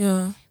been.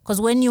 Yeah. Because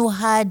when you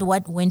heard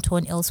what went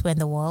on elsewhere in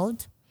the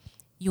world,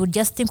 you would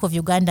just think of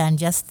Uganda and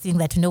just think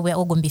that, we're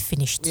all going to be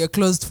finished. We're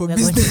closed for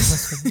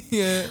business.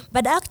 Yeah.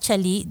 But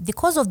actually,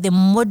 because of the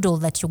model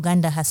that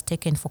Uganda has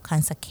taken for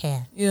cancer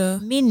care,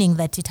 meaning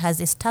that it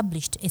has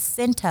established a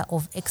center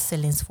of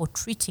excellence for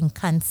treating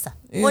cancer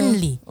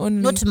only.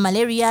 Not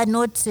malaria,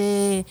 not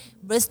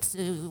breast,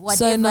 whatever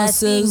sinuses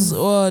things,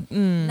 or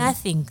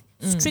nothing.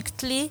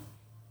 Strictly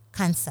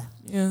cancer.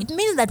 It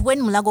means that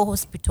when Mulago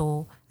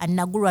Hospital and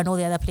Naguru and all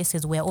the other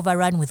places were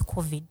overrun with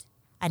COVID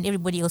and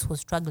everybody else was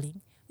struggling,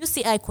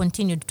 UCI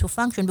continued to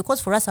function because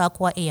for us, our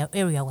core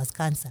area was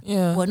cancer. We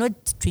were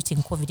not treating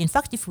COVID. In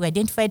fact, if we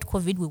identified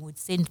COVID, we would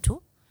send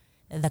to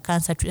the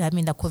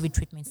COVID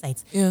treatment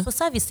sites. So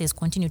services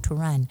continue to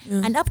run.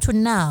 And up to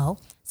now,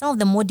 some of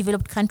the more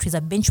developed countries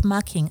are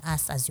benchmarking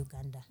us as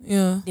Uganda.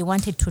 They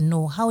wanted to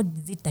know, how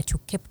is it that you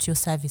kept your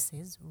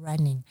services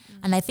running?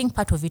 And I think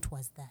part of it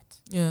was that.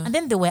 And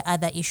then there were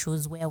other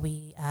issues where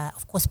we,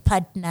 of course,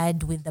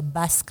 partnered with the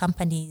bus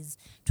companies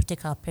to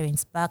take our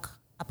parents back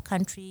up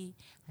country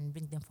and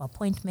bring them for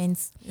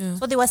appointments.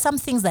 So there were some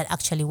things that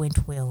actually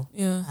went well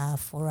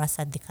for us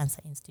at the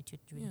Cancer Institute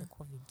during the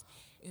COVID.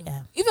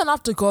 Even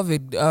after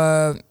COVID,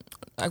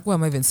 what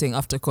am I even saying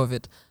after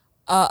COVID?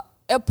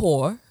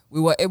 EPOR, we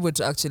were able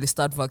to actually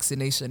start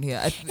vaccination here.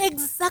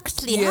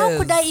 Exactly. How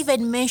could I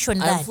even mention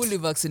that? I'm fully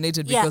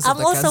vaccinated because of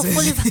the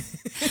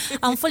cancer.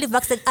 I'm fully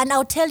vaccinated. And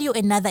I'll tell you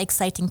another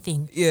exciting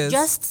thing.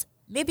 Just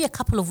maybe a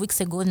couple of weeks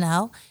ago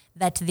now,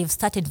 that they've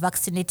started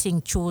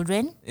vaccinating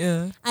children.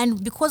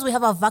 And because we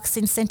have a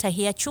vaccine center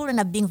here, children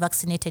are being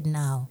vaccinated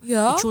now.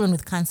 The children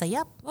with cancer,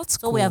 That's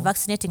so cool. we are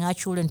vaccinating our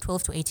children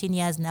 12 to 18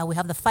 years now. We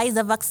have the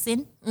Pfizer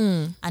vaccine,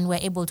 and we're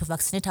able to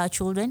vaccinate our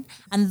children.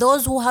 And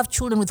those who have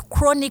children with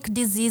chronic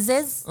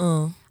diseases,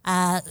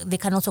 they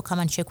can also come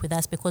and check with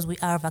us because we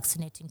are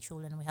vaccinating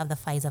children. We have the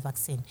Pfizer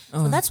vaccine.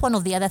 So that's one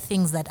of the other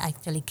things that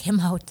actually came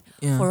out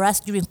for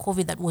us during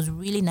COVID that was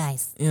really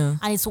nice.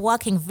 And it's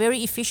working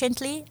very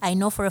efficiently. I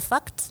know for a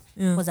fact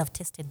because I've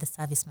tested the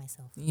service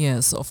myself.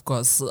 Yes, of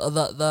course.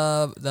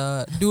 The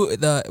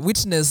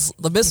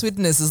best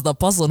witness is the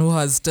person who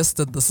has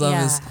tested the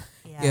service.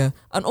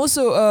 And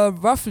also,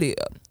 roughly,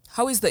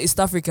 how is the East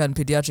African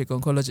Pediatric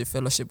Oncology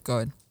Fellowship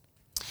going?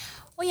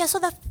 So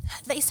the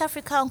East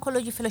Africa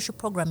Oncology Fellowship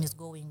Program is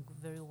going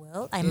very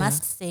well. I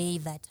must say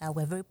that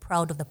we're very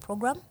proud of the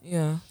program.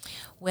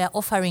 We're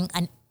offering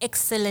an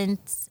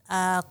excellent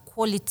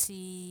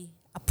quality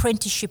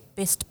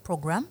apprenticeship-based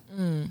program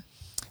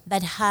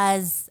that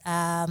has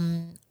a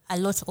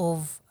lot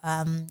of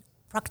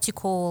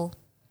practical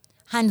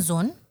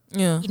hands-on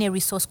in a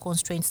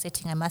resource-constrained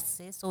setting, I must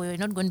say. So we're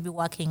not going to be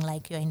working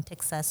like you're in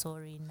Texas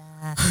or in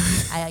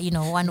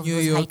one of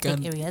those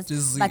high-tech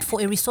areas. But for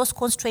a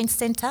resource-constrained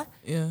center,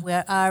 we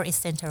are a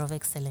center of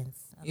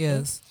excellence.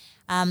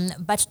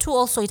 But two,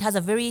 also, it has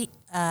a very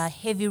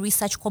heavy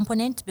research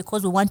component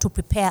because we want to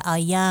prepare our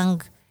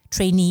young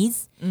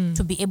trainees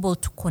to be able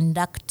to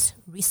conduct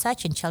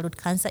research in childhood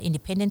cancer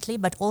independently,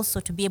 but also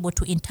to be able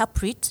to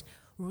interpret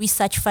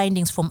research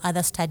findings from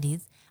other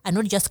studies and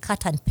not just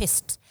cut and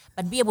paste,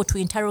 but be able to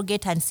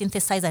interrogate and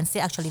synthesize and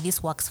say, actually,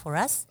 this works for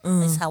us.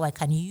 This is how I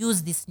can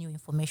use this new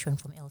information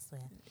from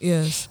elsewhere.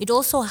 It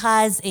also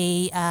has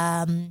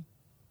an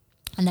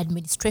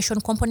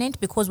administration component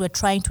because we're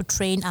trying to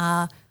train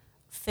our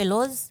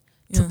fellows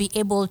to be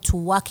able to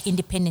work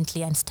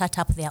independently and start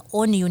up their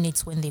own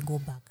units when they go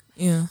back.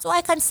 So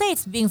I can say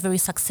it's being very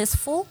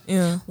successful.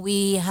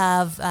 We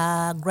have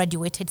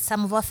graduated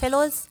some of our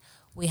fellows.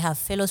 We have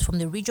fellows from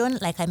the region.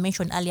 Like I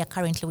mentioned earlier,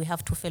 currently we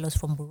have 2 fellows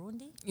from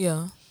Burundi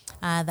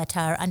that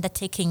are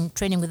undertaking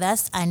training with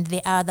us. And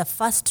they are the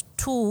first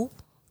 2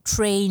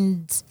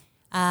 trained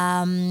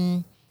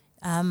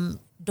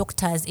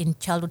doctors in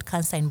childhood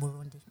cancer in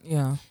Burundi.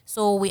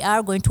 So we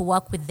are going to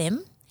work with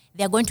them.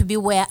 They are going to be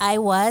where I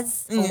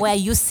was, or where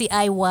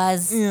UCI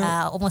was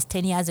almost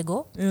 10 years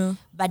ago.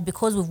 But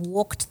because we've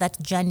walked that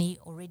journey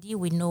already,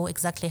 we know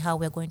exactly how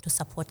we're going to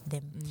support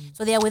them.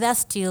 So they are with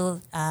us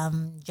till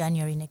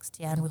January next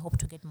year, and we hope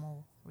to get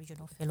more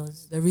regional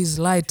fellows. There is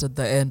light at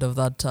the end of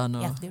that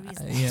tunnel. Yeah, there is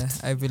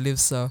light. I believe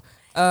so.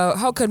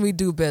 How can we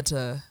do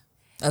better?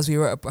 As we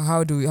wrap,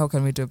 how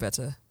can we do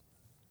better?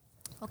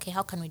 Okay,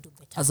 how can we do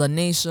better? As a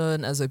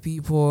nation, as a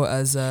people,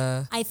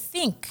 I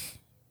think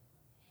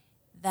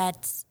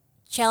that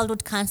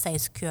childhood cancer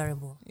is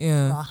curable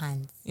in our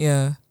hands.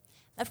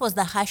 That was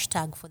the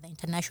hashtag for the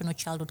International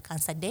Childhood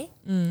Cancer Day.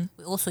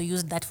 We also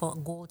used that for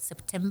Gold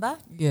September.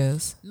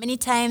 Many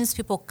times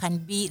people can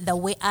be the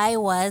way I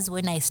was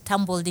when I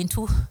stumbled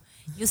into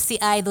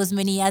UCI those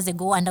many years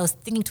ago, and I was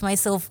thinking to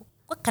myself,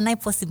 what can I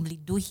possibly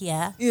do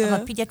here? I'm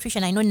a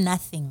pediatrician, I know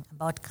nothing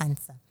about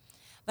cancer.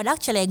 But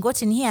actually I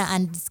got in here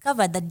and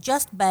discovered that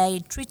just by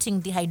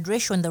treating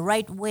dehydration the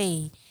right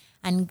way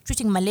and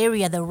treating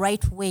malaria the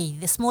right way,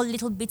 the small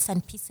little bits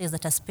and pieces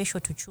that are special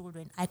to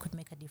children, I could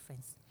make a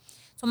difference.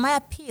 So my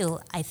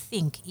appeal, I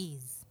think,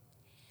 is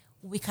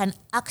we can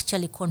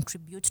actually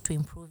contribute to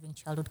improving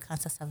childhood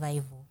cancer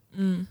survival.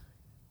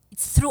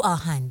 It's through our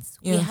hands.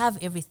 We have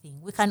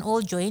everything. We can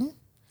all join.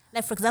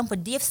 Like, for example,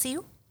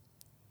 DFCU,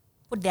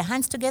 put their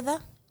hands together,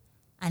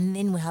 and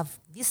then we have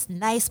this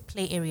nice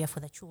play area for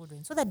the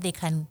children so that they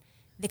can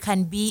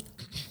be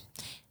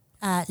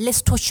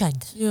less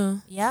tortured.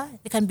 Yeah?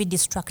 They can be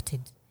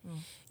distracted.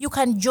 You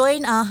can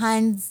join our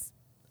hands,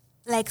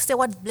 like say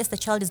what Bless the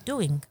Child is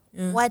doing,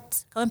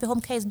 what Kawempe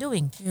Home Care is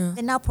doing.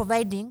 They're now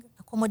providing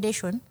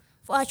accommodation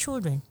for our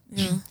children.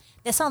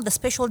 There's some of the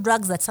special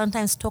drugs that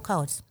sometimes talk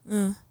out.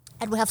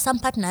 And we have some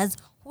partners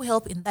who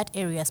help in that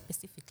area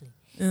specifically.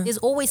 There's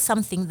always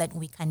something that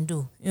we can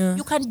do.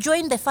 You can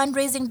join the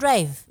fundraising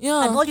drive.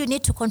 And all you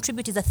need to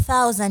contribute is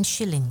 1,000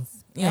 shillings.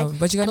 Yeah, right?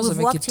 but you can also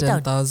make it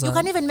 10,000. You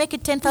can even make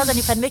it 10,000.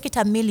 You can make it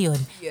 1 million.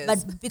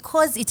 But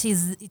because it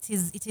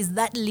is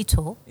that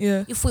little,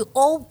 if we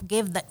all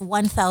gave that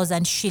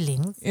 1,000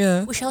 shillings,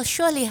 we shall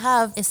surely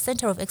have a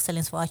center of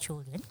excellence for our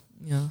children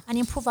and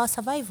improve our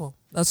survival.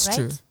 That's right?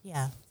 true.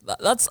 Yeah,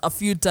 that's a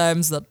few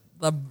times that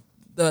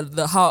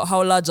the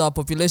how large our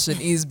population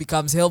is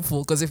becomes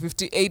helpful, because if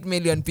 58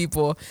 million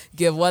people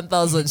give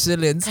 1,000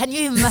 shillings, can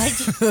you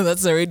imagine?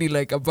 That's already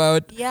like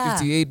about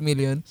 58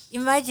 million.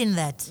 Imagine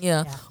that.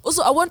 Yeah.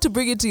 Also, I want to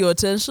bring it to your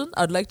attention.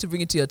 I'd like to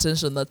bring it to your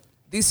attention that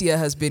this year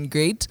has been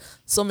great.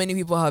 So many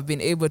people have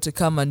been able to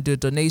come and do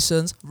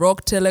donations.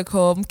 Rock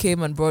Telecom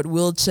came and brought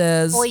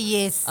wheelchairs. Oh,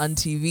 yes. And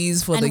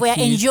TVs for the kids. And we're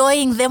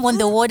enjoying them on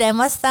the ward. I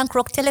must thank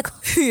Rock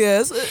Telecom.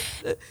 Yes.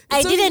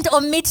 I didn't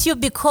omit you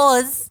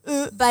because,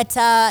 but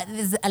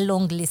there's a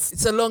long list.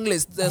 It's a long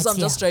list. So I'm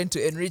just trying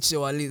to enrich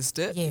your list.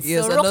 Yes.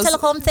 So Rock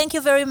Telecom, thank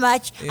you very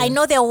much. I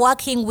know they're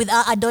working with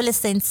our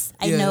adolescents.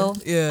 I know.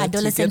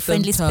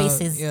 Adolescent-friendly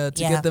spaces. To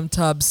get them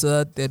tabs so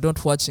that they're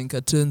not watching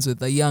cartoons with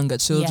the younger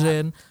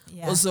children.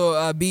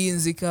 Also, B in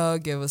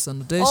Zika gave us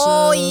an audition.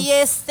 Oh,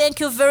 yes.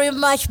 Thank you very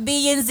much,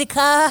 B in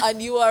Zika.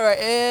 And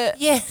URA.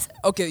 Yes.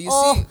 Okay, you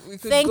see, we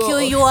could thank you,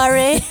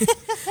 URA.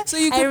 So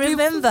you I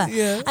remember.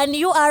 And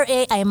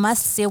URA, I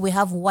must say, we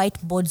have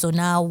whiteboards on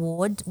our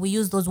ward. We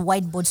use those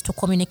whiteboards to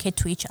communicate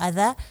to each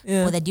other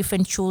for the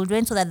different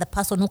children, so that the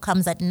person who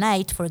comes at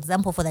night, for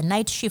example, for the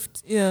night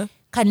shift,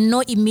 can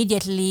know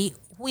immediately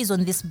who is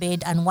on this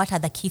bed and what are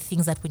the key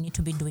things that we need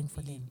to be doing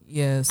for them.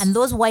 Yes. And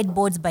those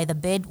whiteboards by the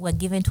bed were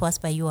given to us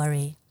by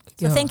URA.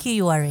 So thank you,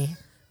 URA.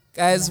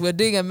 Guys, we're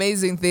doing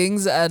amazing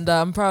things, and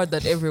I'm proud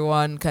that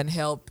everyone can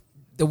help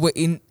the way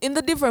in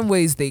the different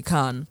ways they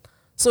can.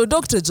 So,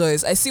 Dr.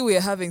 Joyce, I see we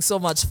are having so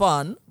much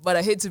fun, but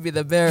I hate to be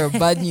the bearer of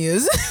bad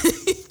news.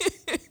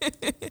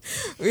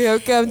 We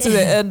have come to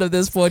the end of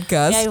this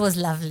podcast. Yeah, it was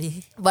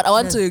lovely. But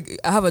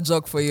I have a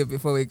joke for you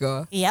before we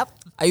go. Yep.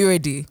 Are you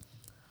ready?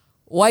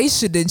 Why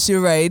shouldn't you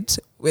write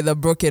with a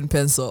broken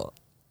pencil?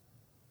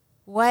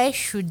 Why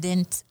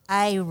shouldn't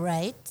I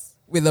write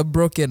with a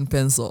broken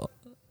pencil?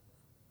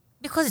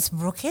 Because it's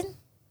broken?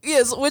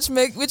 Yes, which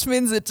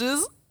means it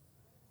is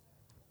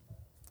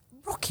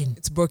broken.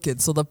 It's broken.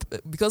 So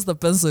because the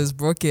pencil is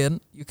broken,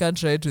 you can't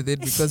write with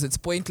it because it's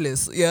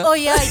pointless. Yeah. Oh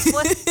yeah, it's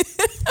pointless.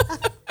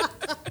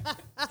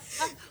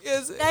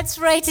 Yes. That's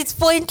right, it's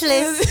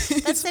pointless.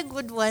 That's a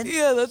good one.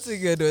 Yeah, that's a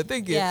good one.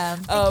 Thank you. Yeah,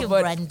 thank you,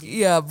 Brandy.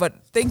 Yeah, but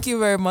thank you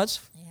very much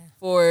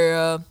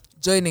for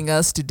joining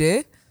us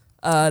today.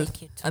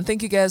 Thank you too. And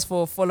thank you guys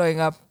for following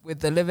up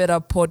with the Live It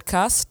Up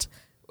podcast.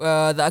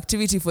 The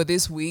activity for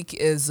this week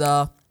is,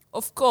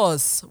 of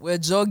course, we're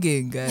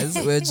jogging, guys.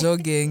 We're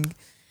jogging.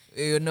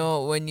 You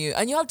know, you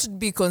have to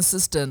be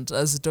consistent,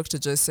 as Dr.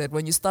 Joyce said.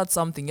 When you start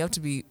something, you have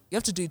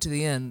to do it to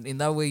the end. In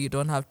that way, you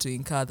don't have to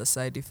incur the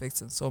side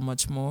effects and so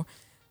much more.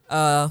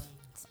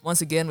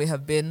 Once again, we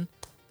have been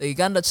the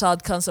Uganda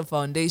Child Cancer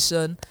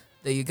Foundation,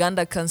 the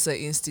Uganda Cancer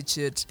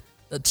Institute,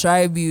 the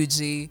Tribe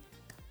UG,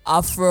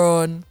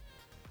 Afron,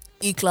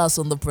 E-Class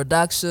on the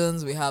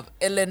productions. We have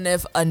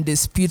LNF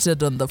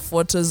Undisputed on the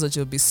photos that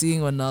you'll be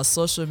seeing on our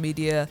social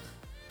media.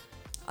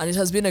 And it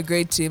has been a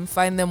great team.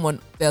 Find them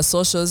on their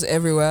socials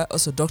everywhere.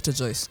 Also, Dr.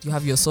 Joyce, do you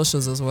have your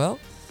socials as well?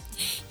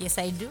 Yes,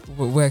 I do.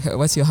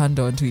 What's your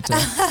handle on Twitter?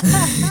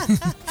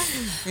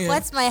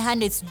 What's my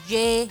handle? It's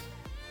J.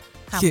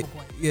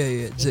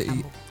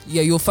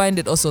 Yeah, you'll find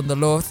it also on the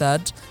lower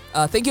third.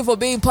 Thank you for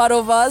being part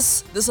of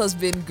us. This has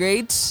been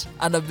great.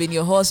 And I've been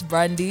your host,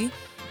 Brandy.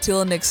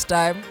 Till next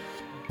time.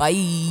 Bye.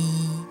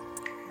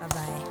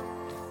 Bye-bye.